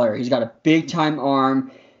time player. He's got a big time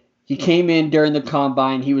arm. He came in during the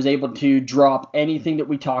combine. He was able to drop anything that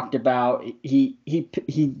we talked about. He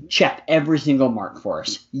checked every single mark for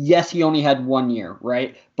us. Yes, he only had 1 year,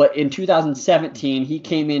 right? But in 2017, he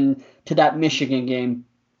came in to that Michigan game,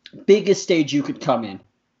 biggest stage you could come in.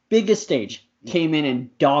 Biggest stage. Came in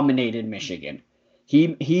and dominated Michigan.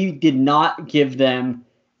 He did not give them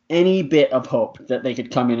any bit of hope that they could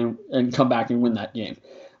come in and come back and win that game.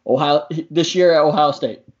 This year at Ohio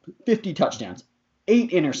State, 50 touchdowns.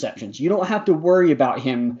 8 interceptions. You don't have to worry about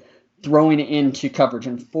him throwing it into coverage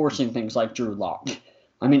and forcing things like Drew Lock.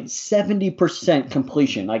 I mean, 70%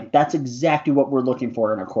 completion. Like, that's exactly what we're looking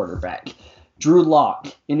for in a quarterback. Drew Lock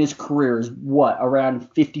in his career is around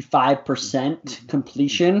 55%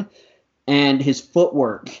 completion, and his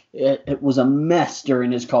footwork, it was a mess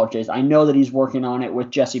during his college days. I know that he's working on it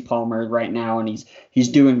with Jesse Palmer right now, and he's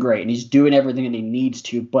doing great, and he's doing everything that he needs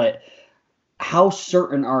to, but how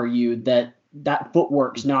certain are you that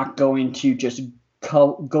footwork's not going to just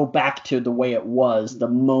go back to the way it was the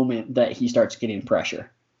moment that he starts getting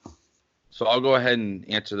pressure? So I'll go ahead and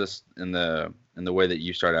answer this in the way that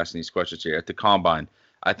you start asking these questions here. At the combine,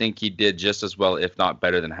 I think he did just as well, if not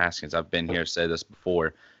better than Haskins. I've been here, say this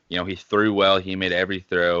before. He threw well. He made every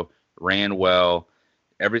throw, ran well.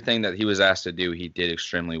 Everything that he was asked to do, he did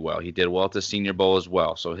extremely well. He did well at the Senior Bowl as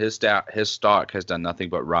well. So his stock has done nothing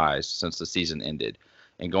but rise since the season ended.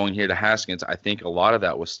 And going here to Haskins, I think a lot of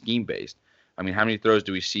that was scheme-based. I mean, how many throws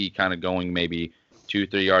do we see kind of going maybe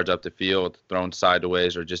 2-3 yards up the field, thrown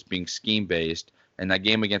sideways, or just being scheme-based? And that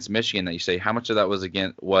game against Michigan that you say, how much of that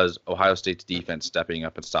was Ohio State's defense stepping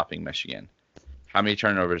up and stopping Michigan? How many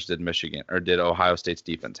turnovers did Ohio State's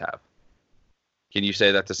defense have? Can you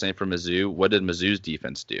say that's the same for Mizzou? What did Mizzou's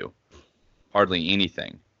defense do? Hardly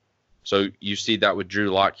anything. So you see that with Drew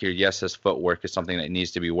Lock here. Yes, his footwork is something that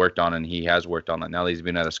needs to be worked on, and he has worked on that. Now that he's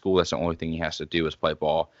been out of school, that's the only thing he has to do is play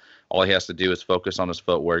ball. All he has to do is focus on his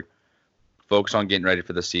footwork, focus on getting ready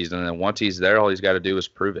for the season, and then once he's there, all he's got to do is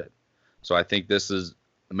prove it. So I think this is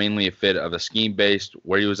mainly a fit of a scheme-based,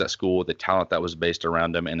 where he was at school, the talent that was based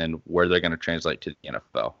around him, and then where they're going to translate to the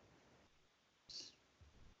NFL.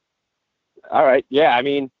 All right. Yeah, I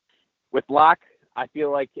mean, with Locke, I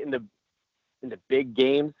feel like in the big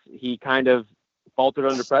games, he kind of faltered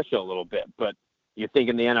under pressure a little bit. But you think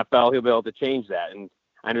in the NFL, he'll be able to change that. And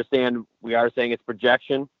I understand we are saying it's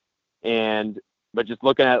projection, but just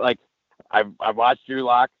looking at, like, I've watched Drew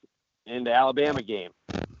Lock in the Alabama game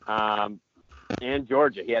and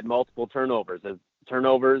Georgia. He had multiple turnovers. Is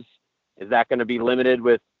that going to be limited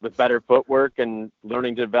with better footwork and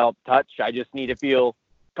learning to develop touch? I just need to feel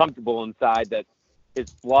comfortable inside that his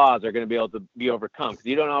flaws are going to be able to be overcome, because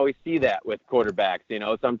you don't always see that with quarterbacks.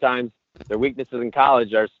 Sometimes their weaknesses in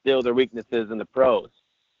college are still their weaknesses in the pros.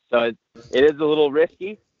 So it is a little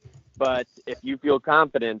risky, but if you feel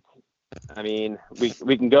confident, I mean, we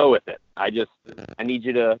can go with it. I need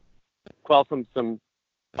you to quell some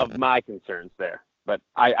of my concerns there, but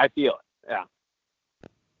I feel it. Yeah.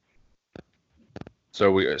 So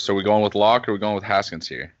we going with Locke, or are we going with Haskins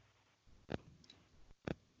here?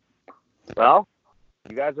 Well,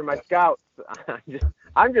 you guys are my scouts.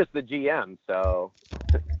 I'm just the GM, so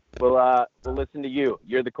we'll listen to you.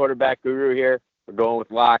 You're the quarterback guru here. We're going with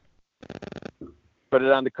Locke. Put it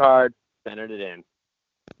on the card. Send it in.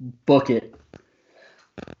 Book it.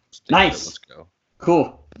 Nice. Let's go.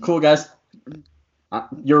 Cool, guys.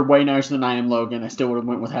 You're way nicer than I am, Logan. I still would have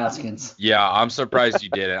went with Haskins. Yeah, I'm surprised you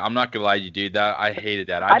didn't. I'm not gonna lie, you did that. I hated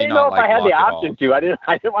that. I didn't know if I had the option to. I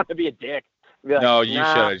didn't want to be a dick. Like, no, you should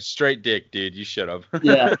have. Straight dick, dude. You should have.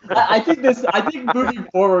 Yeah, I think moving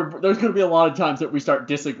forward, there's going to be a lot of times that we start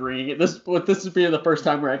disagreeing. This would be the first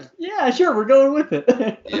time we're like, yeah, sure, we're going with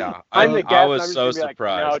it. Yeah, I was so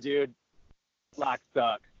surprised. Like, no, dude, Locke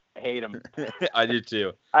sucks. I hate him. I do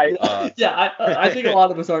too. I think a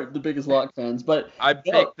lot of us aren't the biggest Locke fans, but I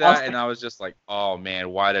picked that and I was just like, oh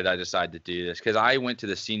man, why did I decide to do this? Because I went to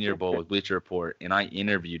the Senior Bowl with Bleacher Report and I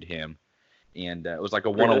interviewed him. And it was like a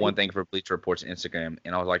one-on-one thing for Bleacher Report's Instagram.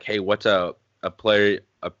 And I was like, hey, what's a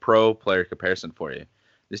pro player comparison for you?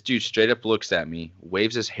 This dude straight up looks at me,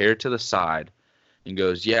 waves his hair to the side, and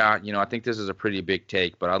goes, yeah, I think this is a pretty big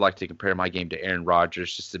take, but I'd like to compare my game to Aaron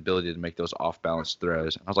Rodgers, just the ability to make those off-balance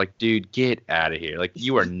throws. And I was like, dude, get out of here. Like,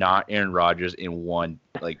 you are not Aaron Rodgers in one,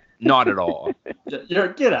 like, not at all.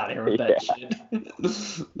 Get out of here with that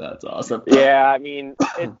shit. That's awesome. Yeah, I mean,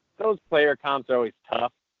 those player comps are always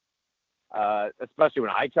tough. Especially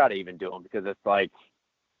when I try to even do them, because it's like,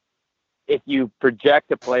 if you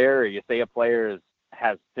project a player or you say a player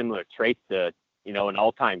has similar traits to, an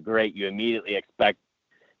all-time great, you immediately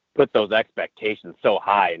put those expectations so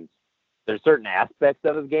high. And there's certain aspects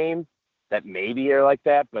of his game that maybe are like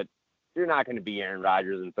that, but you're not going to be Aaron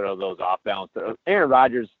Rodgers and throw those off-balance throws. Aaron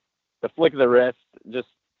Rodgers, the flick of the wrist, just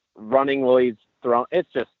running while he's thrown.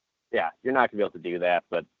 It's just, yeah, you're not going to be able to do that,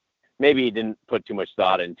 but maybe he didn't put too much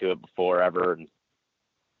thought into it before ever, and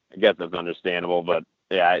I guess that's understandable. But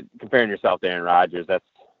yeah, comparing yourself to Aaron Rodgers, that's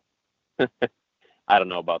I don't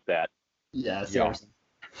know about that. Yeah, seriously.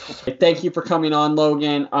 Yeah. Thank you for coming on,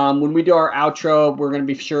 Logan. When we do our outro, we're going to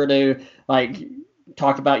be sure to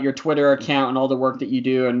talk about your Twitter account and all the work that you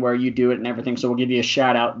do and where you do it and everything. So we'll give you a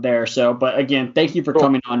shout out there. So, but again, thank you for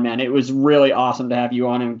coming on, man. It was really awesome to have you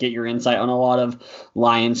on and get your insight on a lot of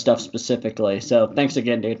Lion stuff specifically. So thanks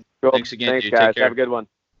again, dude. Cool. Thanks again, Thanks, dude. guys. Take care. Have a good one.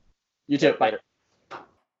 You too. Bye.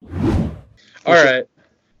 All right.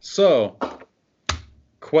 So,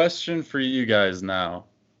 question for you guys now.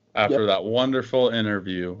 After that wonderful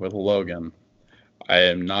interview with Logan, I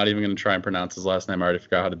am not even going to try and pronounce his last name. I already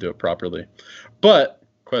forgot how to do it properly. But,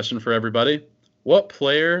 question for everybody. What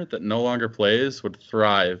player that no longer plays would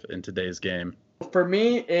thrive in today's game? For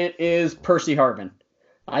me, it is Percy Harvin.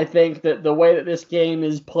 I think that the way that this game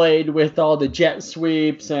is played with all the jet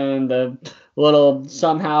sweeps and the little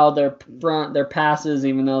somehow their passes,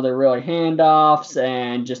 even though they're really handoffs,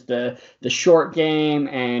 and just the short game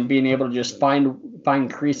and being able to just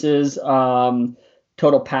find creases.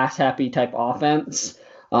 Total pass happy type offense.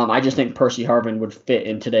 I just think Percy Harvin would fit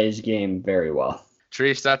in today's game very well.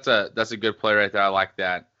 Treese, that's a good play right there. I like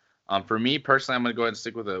that. For me personally, I'm going to go ahead and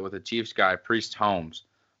stick with a Chiefs guy, Priest Holmes.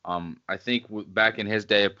 I think back in his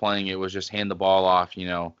day of playing, it was just hand the ball off,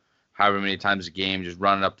 however many times a game, just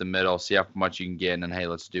run it up the middle, see how much you can get, and then, hey,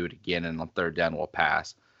 let's do it again, and on third down we'll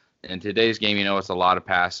pass. In today's game, it's a lot of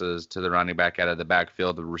passes to the running back out of the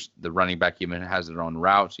backfield. The running back even has their own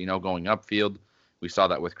routes, going upfield. We saw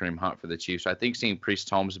that with Kareem Hunt for the Chiefs. So I think seeing Priest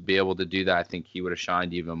Holmes be able to do that, I think he would have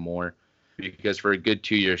shined even more, because for a good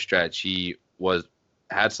 2-year stretch, he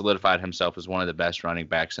had solidified himself as one of the best running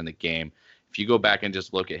backs in the game. If you go back and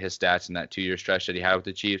just look at his stats in that 2-year stretch that he had with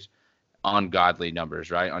the Chiefs, ungodly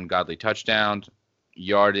numbers, right? Ungodly touchdowns,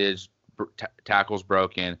 yardage, tackles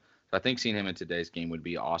broken. So I think seeing him in today's game would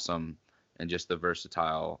be awesome, and just the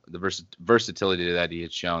versatility that he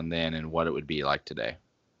had shown then and what it would be like today.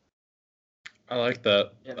 I like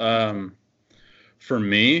that. For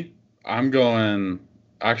me, I'm going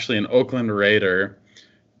actually an Oakland Raider.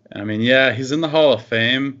 I mean, yeah, he's in the Hall of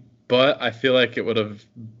Fame, but I feel like it would have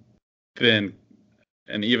been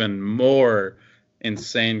an even more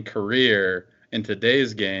insane career in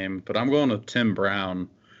today's game. But I'm going with Tim Brown.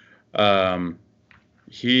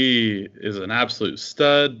 He is an absolute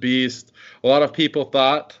stud, beast. A lot of people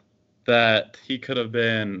thought that he could have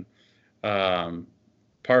been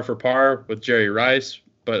par for par with Jerry Rice,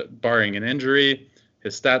 but barring an injury,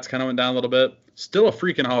 his stats kind of went down a little bit. Still a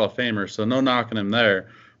freaking Hall of Famer, so no knocking him there.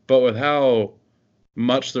 But with how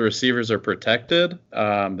much the receivers are protected,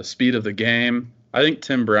 the speed of the game, I think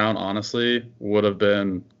Tim Brown, honestly, would have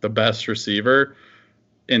been the best receiver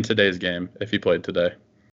in today's game if he played today.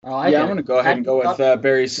 I'm going to go ahead and go with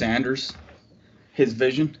Barry Sanders. His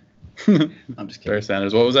vision. I'm just kidding. Barry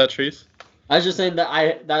Sanders. What was that, Treese? I was just saying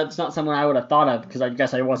that that's not someone I would have thought of, because I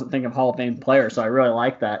guess I wasn't thinking of Hall of Fame player, so I really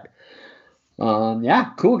like that.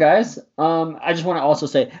 Yeah, cool, guys. I just want to also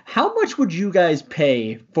say, how much would you guys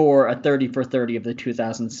pay for a 30 for 30 of the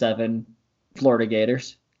 2007 Florida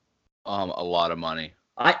Gators? A lot of money.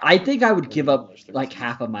 I think I would give up like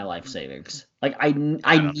half of my life savings. Like I'm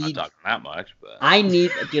not talking that much, but I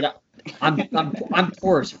need, dude. I'm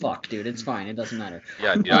poor as fuck, dude. It's fine. It doesn't matter.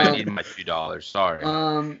 Yeah, dude, I need my $2.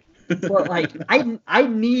 Sorry. But like I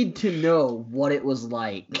need to know what it was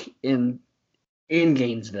like in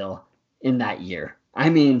Gainesville in that year. I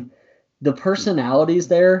mean, the personalities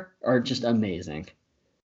there are just amazing.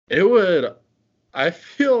 I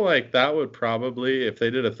feel like that would probably, if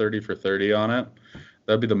they did a 30 for 30 on it,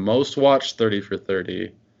 that'd be the most watched 30 for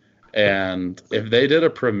 30. And if they did a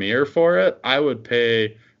premiere for it, I would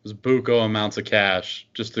pay buco amounts of cash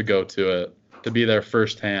just to go to it, to be there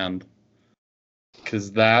firsthand.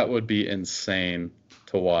 Because that would be insane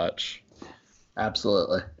to watch.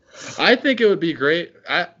 Absolutely. I think it would be great.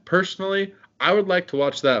 Personally, I would like to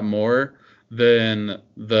watch that more than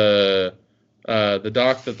the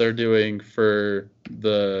doc that they're doing for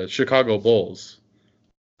the Chicago Bulls.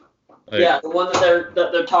 Yeah, the one that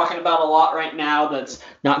they're talking about a lot right now that's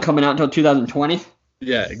not coming out until 2020.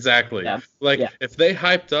 Yeah, exactly. Yeah. If they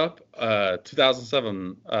hyped up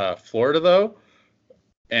 2007 Florida, though,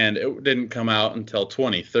 and it didn't come out until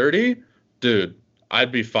 2030, dude,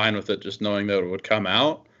 I'd be fine with it just knowing that it would come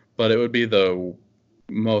out, but it would be the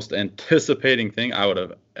most anticipating thing I would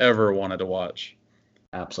have ever wanted to watch.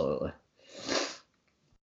 Absolutely.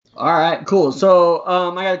 All right, cool. So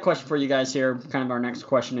I got a question for you guys here, kind of our next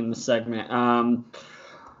question in this segment.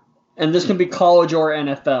 And this can be college or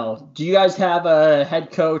NFL. Do you guys have a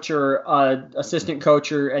head coach or assistant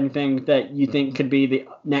coach or anything that you think could be the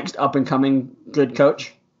next up-and-coming good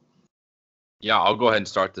coach? Yeah, I'll go ahead and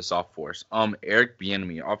start this off for us. Eric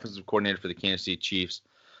Bieniemy, offensive coordinator for the Kansas City Chiefs.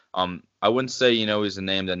 I wouldn't say, he's a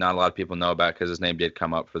name that not a lot of people know about, because his name did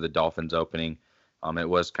come up for the Dolphins opening. It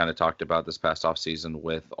was kind of talked about this past offseason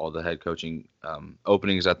with all the head coaching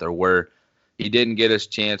openings that there were. He didn't get his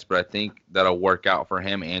chance, but I think that'll work out for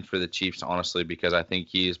him and for the Chiefs, honestly, because I think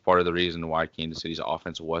he is part of the reason why Kansas City's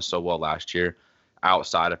offense was so well last year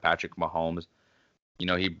outside of Patrick Mahomes.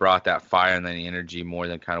 He brought that fire and the energy more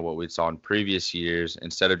than kind of what we saw in previous years.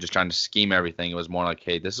 Instead of just trying to scheme everything, it was more like,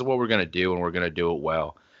 hey, this is what we're going to do, and we're going to do it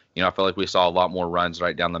well. I felt like we saw a lot more runs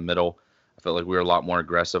right down the middle. I felt like we were a lot more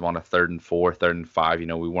aggressive on a 3rd and 4, 3rd and 5.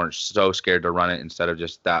 We weren't so scared to run it instead of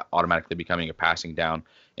just that automatically becoming a passing down.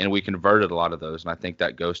 And we converted a lot of those, and I think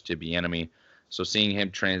that goes to Bieniemy. So seeing him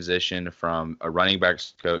transition from a running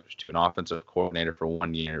backs coach to an offensive coordinator for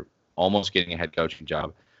 1 year, almost getting a head coaching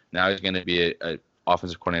job, Now he's going to be a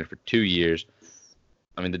offensive coordinator for 2 years.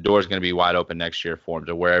 I mean, the door is going to be wide open next year for him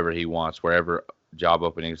to wherever he wants, wherever job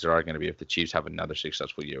openings there are going to be if the Chiefs have another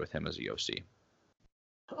successful year with him as a OC.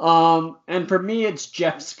 And for me, it's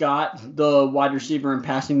Jeff Scott, the wide receiver and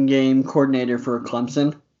passing game coordinator for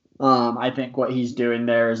Clemson. I think what he's doing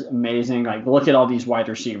there is amazing. Like, look at all these wide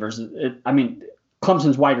receivers.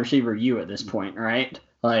 Clemson's wide receiver you at this point, right?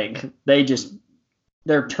 Like,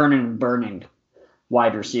 they're turning and burning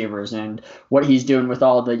wide receivers, and what he's doing with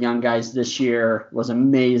all the young guys this year was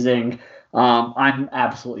amazing. I'm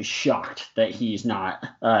absolutely shocked that he's not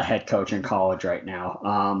a head coach in college right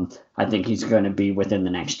now. I think he's going to be within the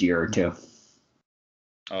next year or two.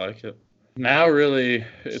 I like it. Now, really,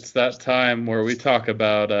 it's that time where we talk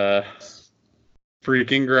about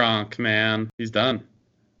freaking Gronk, man. He's done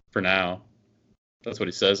for now. That's what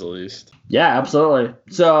he says, at least. Yeah, absolutely.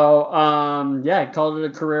 So, called it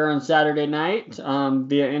a career on Saturday night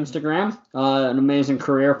via Instagram. An amazing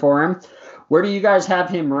career for him. Where do you guys have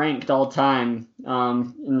him ranked all time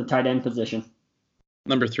in the tight end position?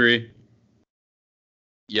 Number 3.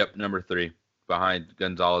 Yep, number 3, behind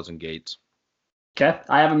Gonzalez and Gates. Okay,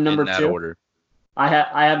 I have him number 2. In that order. I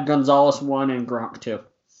have Gonzalez 1 and Gronk 2.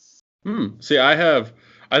 See, I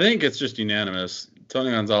think it's just unanimous.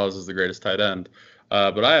 Tony Gonzalez is the greatest tight end.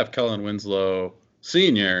 But I have Kellen Winslow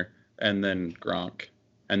Sr. and then Gronk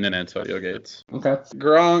and then Antonio Gates. Okay.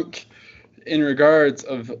 Gronk, in regards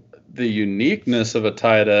of the uniqueness of a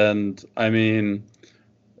tight end, I mean,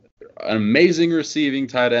 an amazing receiving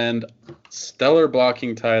tight end, stellar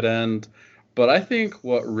blocking tight end. But I think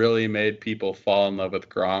what really made people fall in love with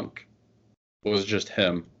Gronk was just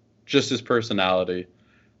him, just his personality.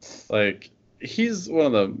 Like, he's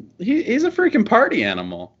he's a freaking party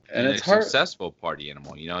animal. And it's a successful party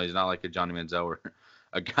animal. You know, he's not like a Johnny Manziel where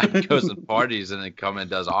a guy goes and parties and then come and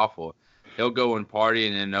does awful. He'll go and party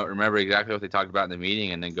and then remember exactly what they talked about in the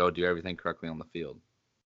meeting and then go do everything correctly on the field.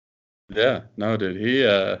 Yeah, no, dude,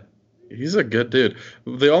 he's a good dude.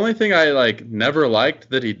 The only thing I never liked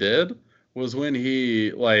that he did was when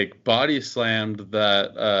he body slammed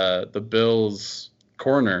that the Bills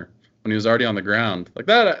corner when he was already on the ground. Like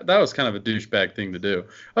that was kind of a douchebag thing to do.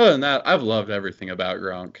 Other than that, I've loved everything about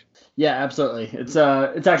Gronk. Yeah, absolutely. It's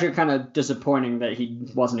actually kind of disappointing that he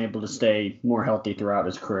wasn't able to stay more healthy throughout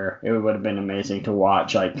his career. It would have been amazing to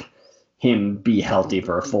watch him be healthy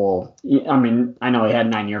for a full. I mean, I know he had a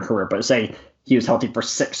 9-year career, but say he was healthy for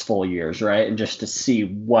 6 full years, right? And just to see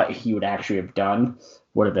what he would actually have done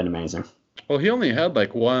would have been amazing. Well, he only had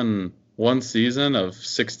one season of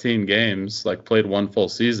 16 games, played one full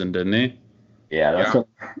season, didn't he? Yeah, that's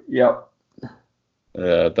yep.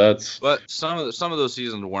 Yeah, that's. But some of those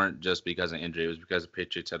seasons weren't just because of injury. It was because the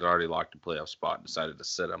Patriots had already locked a playoff spot and decided to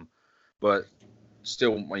sit him. But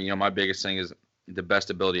still, my biggest thing is the best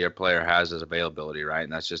ability a player has is availability, right?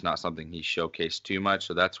 And that's just not something he showcased too much.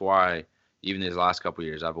 So that's why even these last couple of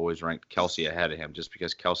years, I've always ranked Kelsey ahead of him, just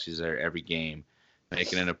because Kelsey's there every game,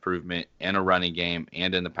 making an improvement in a running game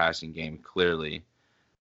and in the passing game, clearly.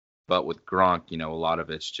 But with Gronk, a lot of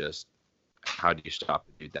it's just how do you stop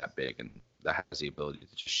a dude that big and that has the ability to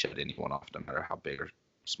just shed anyone off, no matter how big or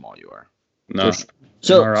small you are. No,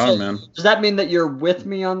 so man. Does that mean that you're with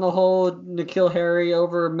me on the whole N'Keal Harry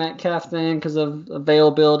over Metcalf thing because of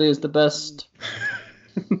availability is the best?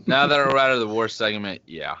 Now that we're out of the war segment,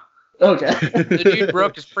 yeah. Okay. The dude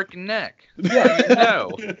broke his freaking neck. Yeah, no.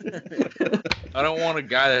 I don't want a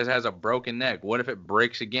guy that has a broken neck. What if it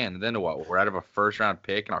breaks again? Then what? We're out of a first-round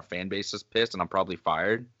pick, and our fan base is pissed, and I'm probably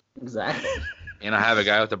fired. Exactly. And I have a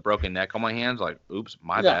guy with a broken neck on my hands. Like, oops,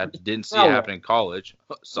 my bad. Didn't see it happen in college.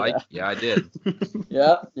 Psych. Yeah, I did.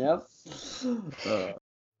 Yep.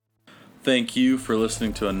 Thank you for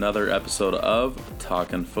listening to another episode of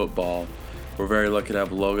Talkin' Football. We're very lucky to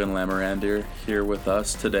have Logan Lamorandier here with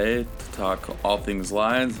us today to talk all things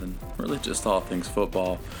Lions and really just all things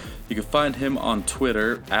football. You can find him on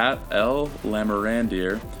Twitter at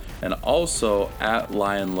 @Lamorandier and also at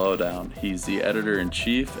Lion Lowdown. He's the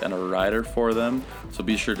editor-in-chief and a writer for them, so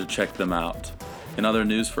be sure to check them out. In other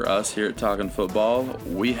news for us here at Talkin' Football,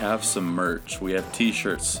 we have some merch. We have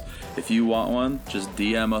t-shirts. If you want one, just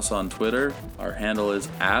DM us on Twitter. Our handle is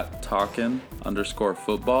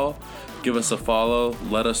 @talkin_football. Give us a follow.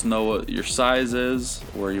 Let us know what your size is,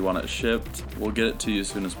 where you want it shipped. We'll get it to you as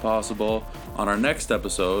soon as possible. On our next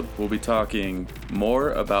episode, we'll be talking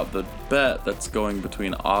more about the bet that's going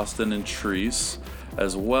between Austin and Treese,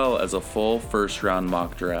 as well as a full first-round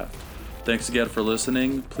mock draft. Thanks again for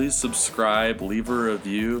listening. Please subscribe, leave a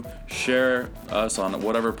review, share us on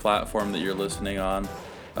whatever platform that you're listening on.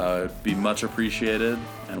 It'd be much appreciated,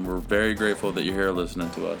 and we're very grateful that you're here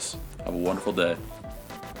listening to us. Have a wonderful day.